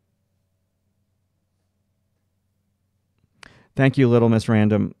 Thank you, Little Miss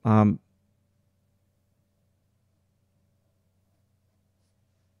Random.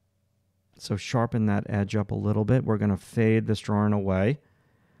 So sharpen that edge up a little bit. We're going to fade this drawing away.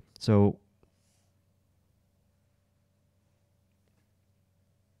 So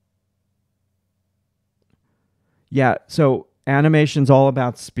yeah, so animation's all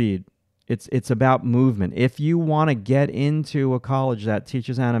about speed. It's about movement. If you want to get into a college that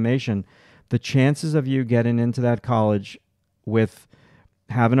teaches animation, the chances of you getting into that college with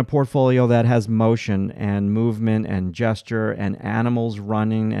having a portfolio that has motion and movement and gesture and animals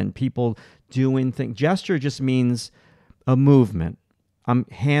running and people doing things. Gesture just means a movement. I'm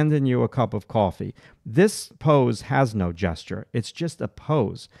handing you a cup of coffee. This pose has no gesture. It's just a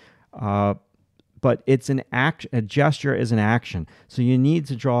pose. But it's an act. A gesture is an action. So you need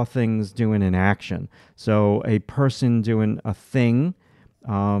to draw things doing an action. So a person doing a thing,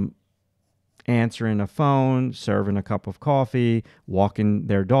 answering a phone, serving a cup of coffee, walking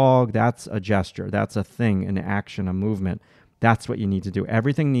their dog, that's a gesture. That's a thing, an action, a movement. That's what you need to do.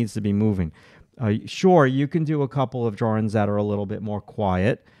 Everything needs to be moving. Sure, you can do a couple of drawings that are a little bit more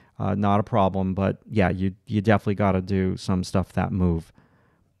quiet. Not a problem. But yeah, you definitely got to do some stuff that move.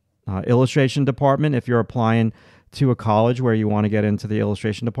 Illustration department, if you're applying to a college where you want to get into the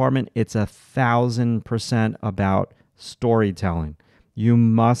illustration department, it's 1,000% about storytelling. You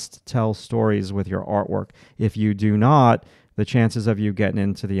must tell stories with your artwork. If you do not, the chances of you getting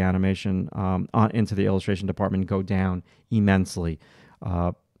into the animation, into the illustration department go down immensely.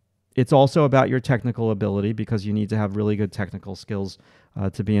 It's also about your technical ability because you need to have really good technical skills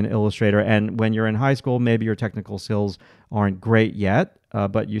to be an illustrator. And when you're in high school, maybe your technical skills aren't great yet,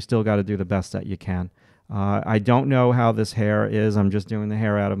 but you still got to do the best that you can. I don't know how this hair is. I'm just doing the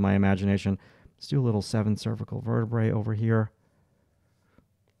hair out of my imagination. Let's do a little 7 cervical vertebrae over here.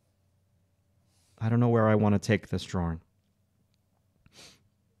 I don't know where I want to take this drawing.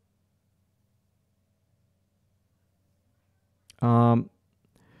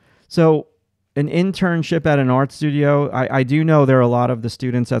 So an internship at an art studio, I do know there are a lot of the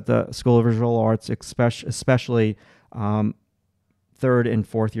students at the School of Visual Arts, especially third and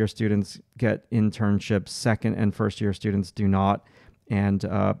fourth year students get internships. Second and first year students do not. And,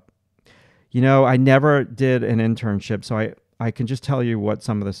 I never did an internship, so I can just tell you what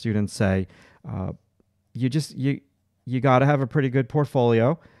some of the students say. You got to have a pretty good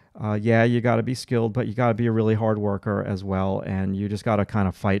portfolio. Yeah, you got to be skilled, but you got to be a really hard worker as well, and you just got to kind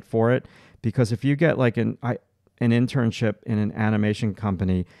of fight for it. Because if you get like an internship in an animation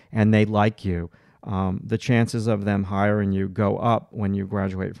company and they like you, the chances of them hiring you go up when you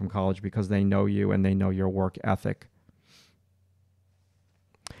graduate from college because they know you and they know your work ethic.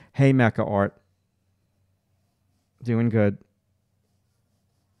 Hey, Mecha Art. Doing good.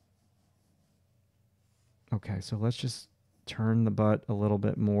 Okay, so let's just turn the butt a little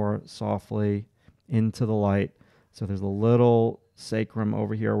bit more softly into the light. So there's a little sacrum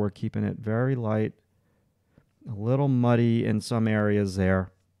over here. We're keeping it very light, a little muddy in some areas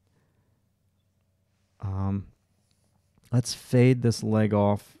there. Let's fade this leg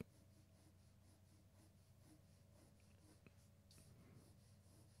off.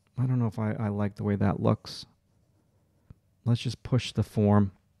 I don't know if I like the way that looks. Let's just push the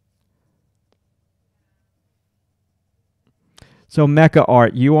form. So Mecha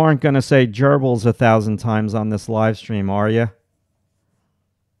Art, you aren't going to say gerbils 1,000 times on this live stream, are you?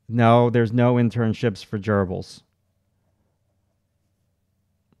 No, there's no internships for gerbils.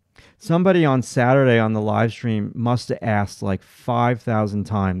 Somebody on Saturday on the live stream must have asked like 5,000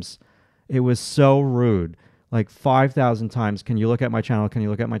 times. It was so rude. Like 5,000 times, can you look at my channel? Can you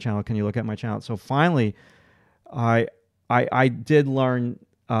look at my channel? Can you look at my channel? So finally, I did learn.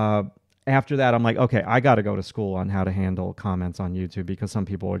 After that, I'm like, okay, I got to go to school on how to handle comments on YouTube because some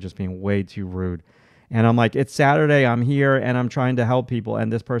people are just being way too rude. And I'm like, it's Saturday, I'm here, and I'm trying to help people,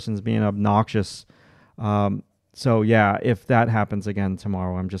 and this person's being obnoxious. So yeah, if that happens again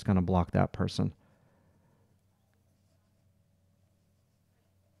tomorrow, I'm just going to block that person.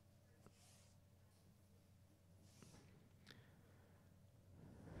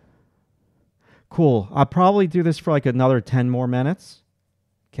 Cool. I'll probably do this for like another 10 more minutes.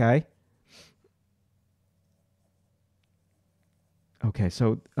 Okay. Okay,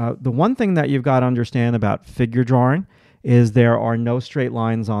 so the one thing that you've got to understand about figure drawing is there are no straight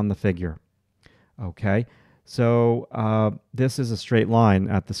lines on the figure. Okay, so this is a straight line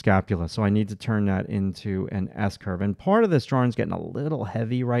at the scapula, so I need to turn that into an S-curve. And part of this drawing is getting a little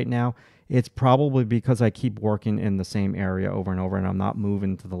heavy right now. It's probably because I keep working in the same area over and over and I'm not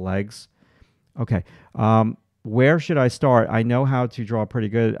moving to the legs. Okay. Where should I start? I know how to draw pretty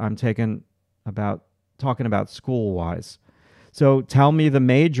good. I'm taking about talking about school wise. So tell me the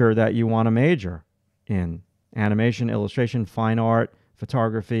major that you want to major in: animation, illustration, fine art,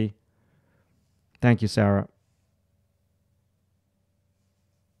 photography. Thank you, Sarah.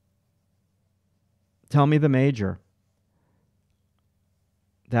 Tell me the major.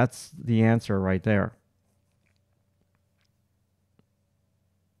 That's the answer right there.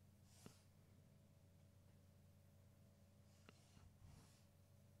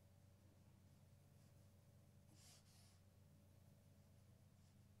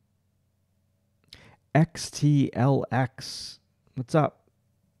 XTLX. What's up?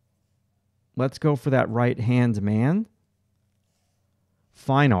 Let's go for that right hand man.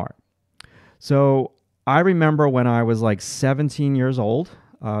 Fine art. So I remember when I was like 17 years old,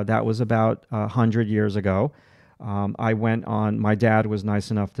 that was about 100 years ago. I went on, my dad was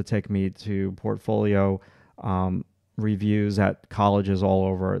nice enough to take me to portfolio reviews at colleges all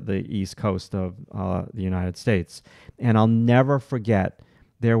over the East Coast of the United States. And I'll never forget,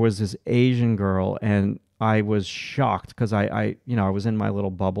 there was this Asian girl, and I was shocked because I was in my little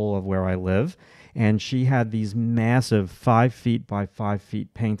bubble of where I live, and she had these massive 5 feet by 5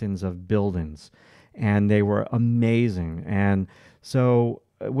 feet paintings of buildings, and they were amazing. And so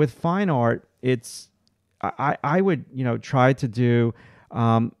with fine art, I would try to do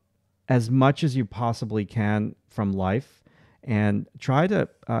as much as you possibly can from life, and try to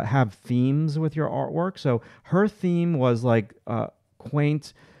have themes with your artwork. So her theme was like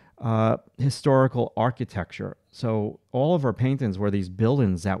quaint historical architecture. So all of her paintings were these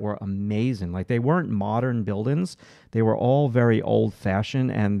buildings that were amazing. Like, they weren't modern buildings; they were all very old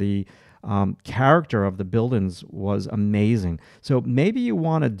fashioned, and the character of the buildings was amazing. So maybe you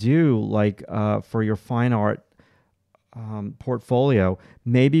want to do like for your fine art portfolio,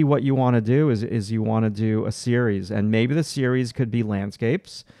 maybe what you want to do is you want to do a series, and maybe the series could be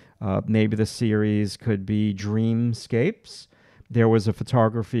landscapes, maybe the series could be dreamscapes. There was a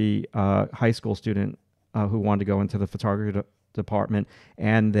photography high school student who wanted to go into the photography department,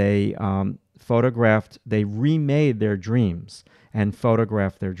 and they remade their dreams and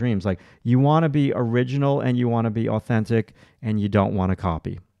photographed their dreams. Like, you want to be original, and you want to be authentic, and you don't want to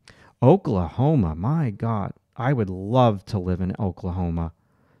copy. Oklahoma, my God. I would love to live in Oklahoma.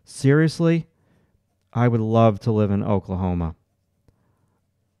 Seriously, I would love to live in Oklahoma.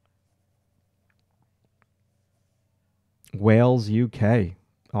 Wales, UK.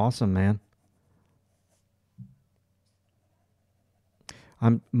 Awesome, man.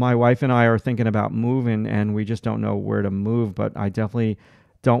 My wife and I are thinking about moving, and we just don't know where to move, but I definitely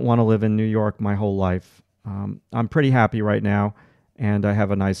don't want to live in New York my whole life. I'm pretty happy right now, and I have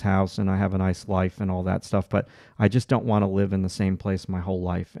a nice house, and I have a nice life and all that stuff, but I just don't want to live in the same place my whole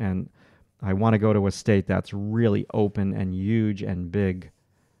life. And I want to go to a state that's really open and huge and big.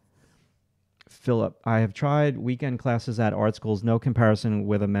 Philip, I have tried weekend classes at art schools. No comparison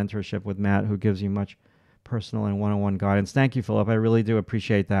with a mentorship with Matt, who gives you much personal and one-on-one guidance. Thank you, Philip. I really do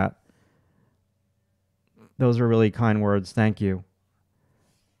appreciate that. Those are really kind words. Thank you.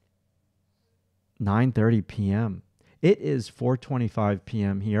 9:30 p.m. It is 4:25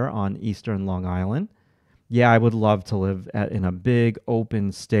 p.m. here on Eastern Long Island. Yeah, I would love to live in a big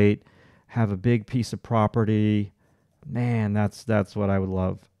open state, have a big piece of property. Man, that's what I would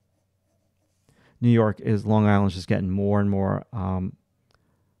love. New York is Long Island's just getting more and more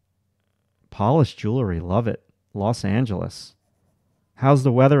polished jewelry. Love it. Los Angeles. How's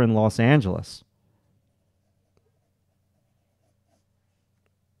the weather in Los Angeles?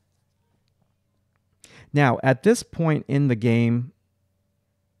 Now, at this point in the game,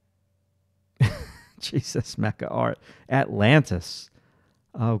 Jesus, Mecca Art, Atlantis.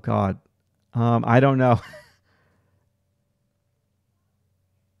 Oh God, I don't know.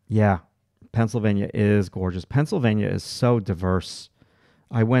 Yeah, Pennsylvania is gorgeous. Pennsylvania is so diverse.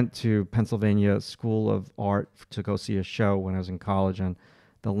 I went to Pennsylvania School of Art to go see a show when I was in college, and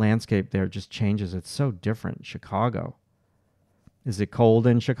the landscape there just changes. It's so different. Chicago. Is it cold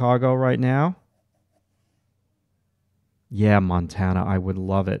in Chicago right now? Yeah, Montana. I would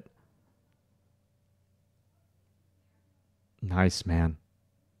love it. Nice, man.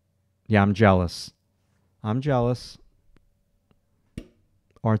 Yeah, I'm jealous. I'm jealous.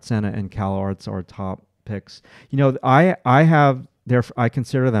 Art Center and Cal Arts are top picks. I have their I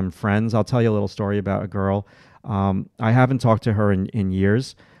consider them friends. I'll tell you a little story about a girl. I haven't talked to her in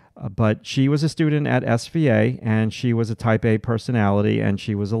years. But she was a student at SVA, and she was a type A personality, and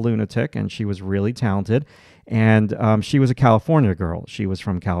she was a lunatic, and she was really talented. And she was a California girl. She was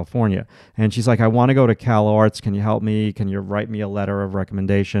from California. And she's like, I want to go to Cal Arts. Can you help me? Can you write me a letter of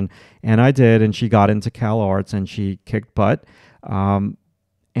recommendation? And I did, and she got into Cal Arts, and she kicked butt.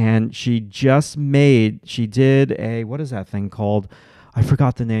 And she did a, what is that thing called? I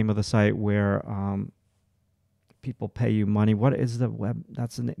forgot the name of the site where people pay you money. What is the web?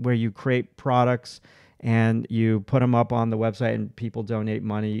 That's where you create products and you put them up on the website and people donate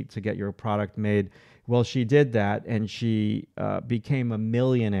money to get your product made. Well, she did that, and she became a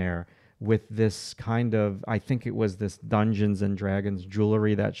millionaire with this kind of, I think it was this Dungeons and Dragons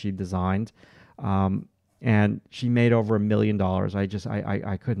jewelry that she designed. And she made over $1 million.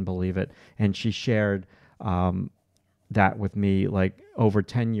 I couldn't believe it. And she shared that with me like over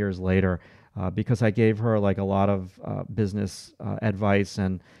 10 years later. Because I gave her like a lot of business advice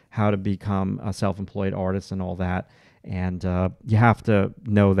and how to become a self-employed artist and all that. And you have to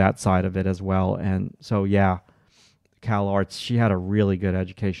know that side of it as well. And so, yeah, Cal Arts, she had a really good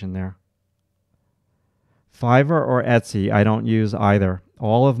education there. Fiverr or Etsy, I don't use either.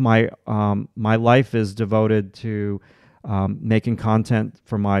 All of my life is devoted to making content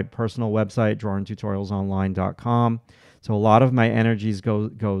for my personal website, drawingtutorialsonline.com. So a lot of my energies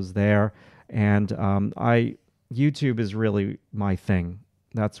goes there. And YouTube is really my thing.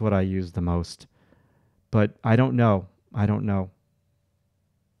 That's what I use the most. But I don't know.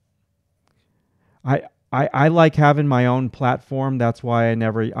 I like having my own platform. That's why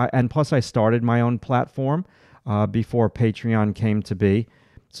and plus I started my own platform before Patreon came to be.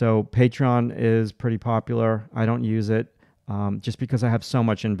 So Patreon is pretty popular. I don't use it just because I have so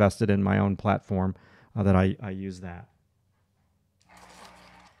much invested in my own platform that I use that.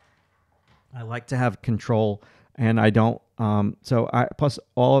 I like to have control, and I don't. I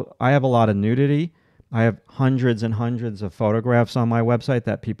have a lot of nudity. I have hundreds and hundreds of photographs on my website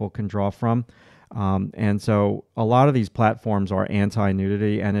that people can draw from, and so a lot of these platforms are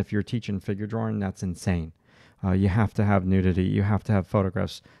anti-nudity. And if you're teaching figure drawing, that's insane. You have to have nudity. You have to have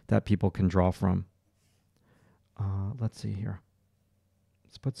photographs that people can draw from. Let's see here.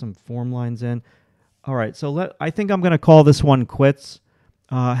 Let's put some form lines in. All right, so I think I'm going to call this one quits.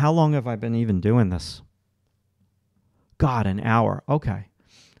 How long have I been even doing this? God, an hour. Okay.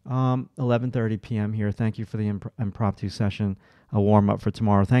 11:30 p.m. here. Thank you for the impromptu session, a warm up for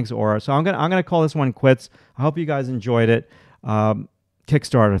tomorrow. Thanks, Aura. So I'm gonna call this one quits. I hope you guys enjoyed it.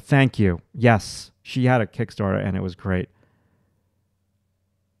 Kickstarter. Thank you. Yes, she had a Kickstarter and it was great.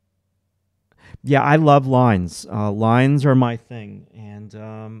 Yeah, I love lines. Lines are my thing. And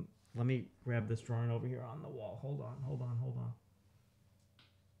let me grab this drawing over here on the wall. Hold on.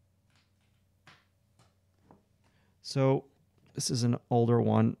 So this is an older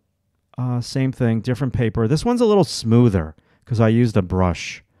one. Same thing, different paper. This one's a little smoother because I used a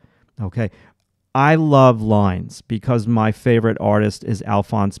brush. Okay. I love lines because my favorite artist is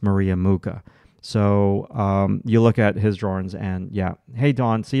Alphonse Maria Mucha. So you look at his drawings and yeah. Hey,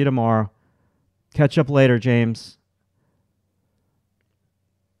 Dawn, see you tomorrow. Catch up later, James.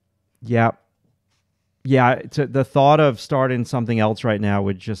 Yeah. Yeah, the thought of starting something else right now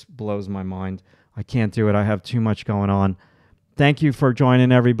would just blows my mind. I can't do it. I have too much going on. Thank you for joining,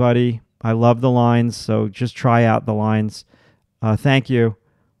 everybody. I love the lines, so just try out the lines. Thank you.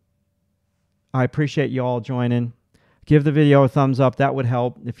 I appreciate you all joining. Give the video a thumbs up. That would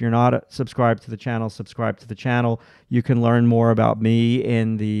help. If you're not subscribed to the channel, subscribe to the channel. You can learn more about me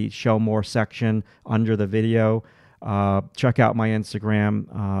in the Show More section under the video. Check out my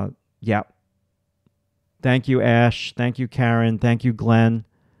Instagram. Yeah. Thank you, Ash. Thank you, Karen. Thank you, Glenn.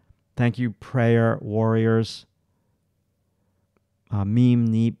 Thank you, Prayer Warriors. Meme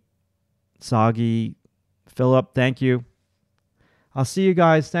Neep. Soggy. Philip, thank you. I'll see you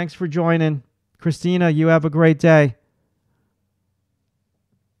guys. Thanks for joining. Christina, you have a great day.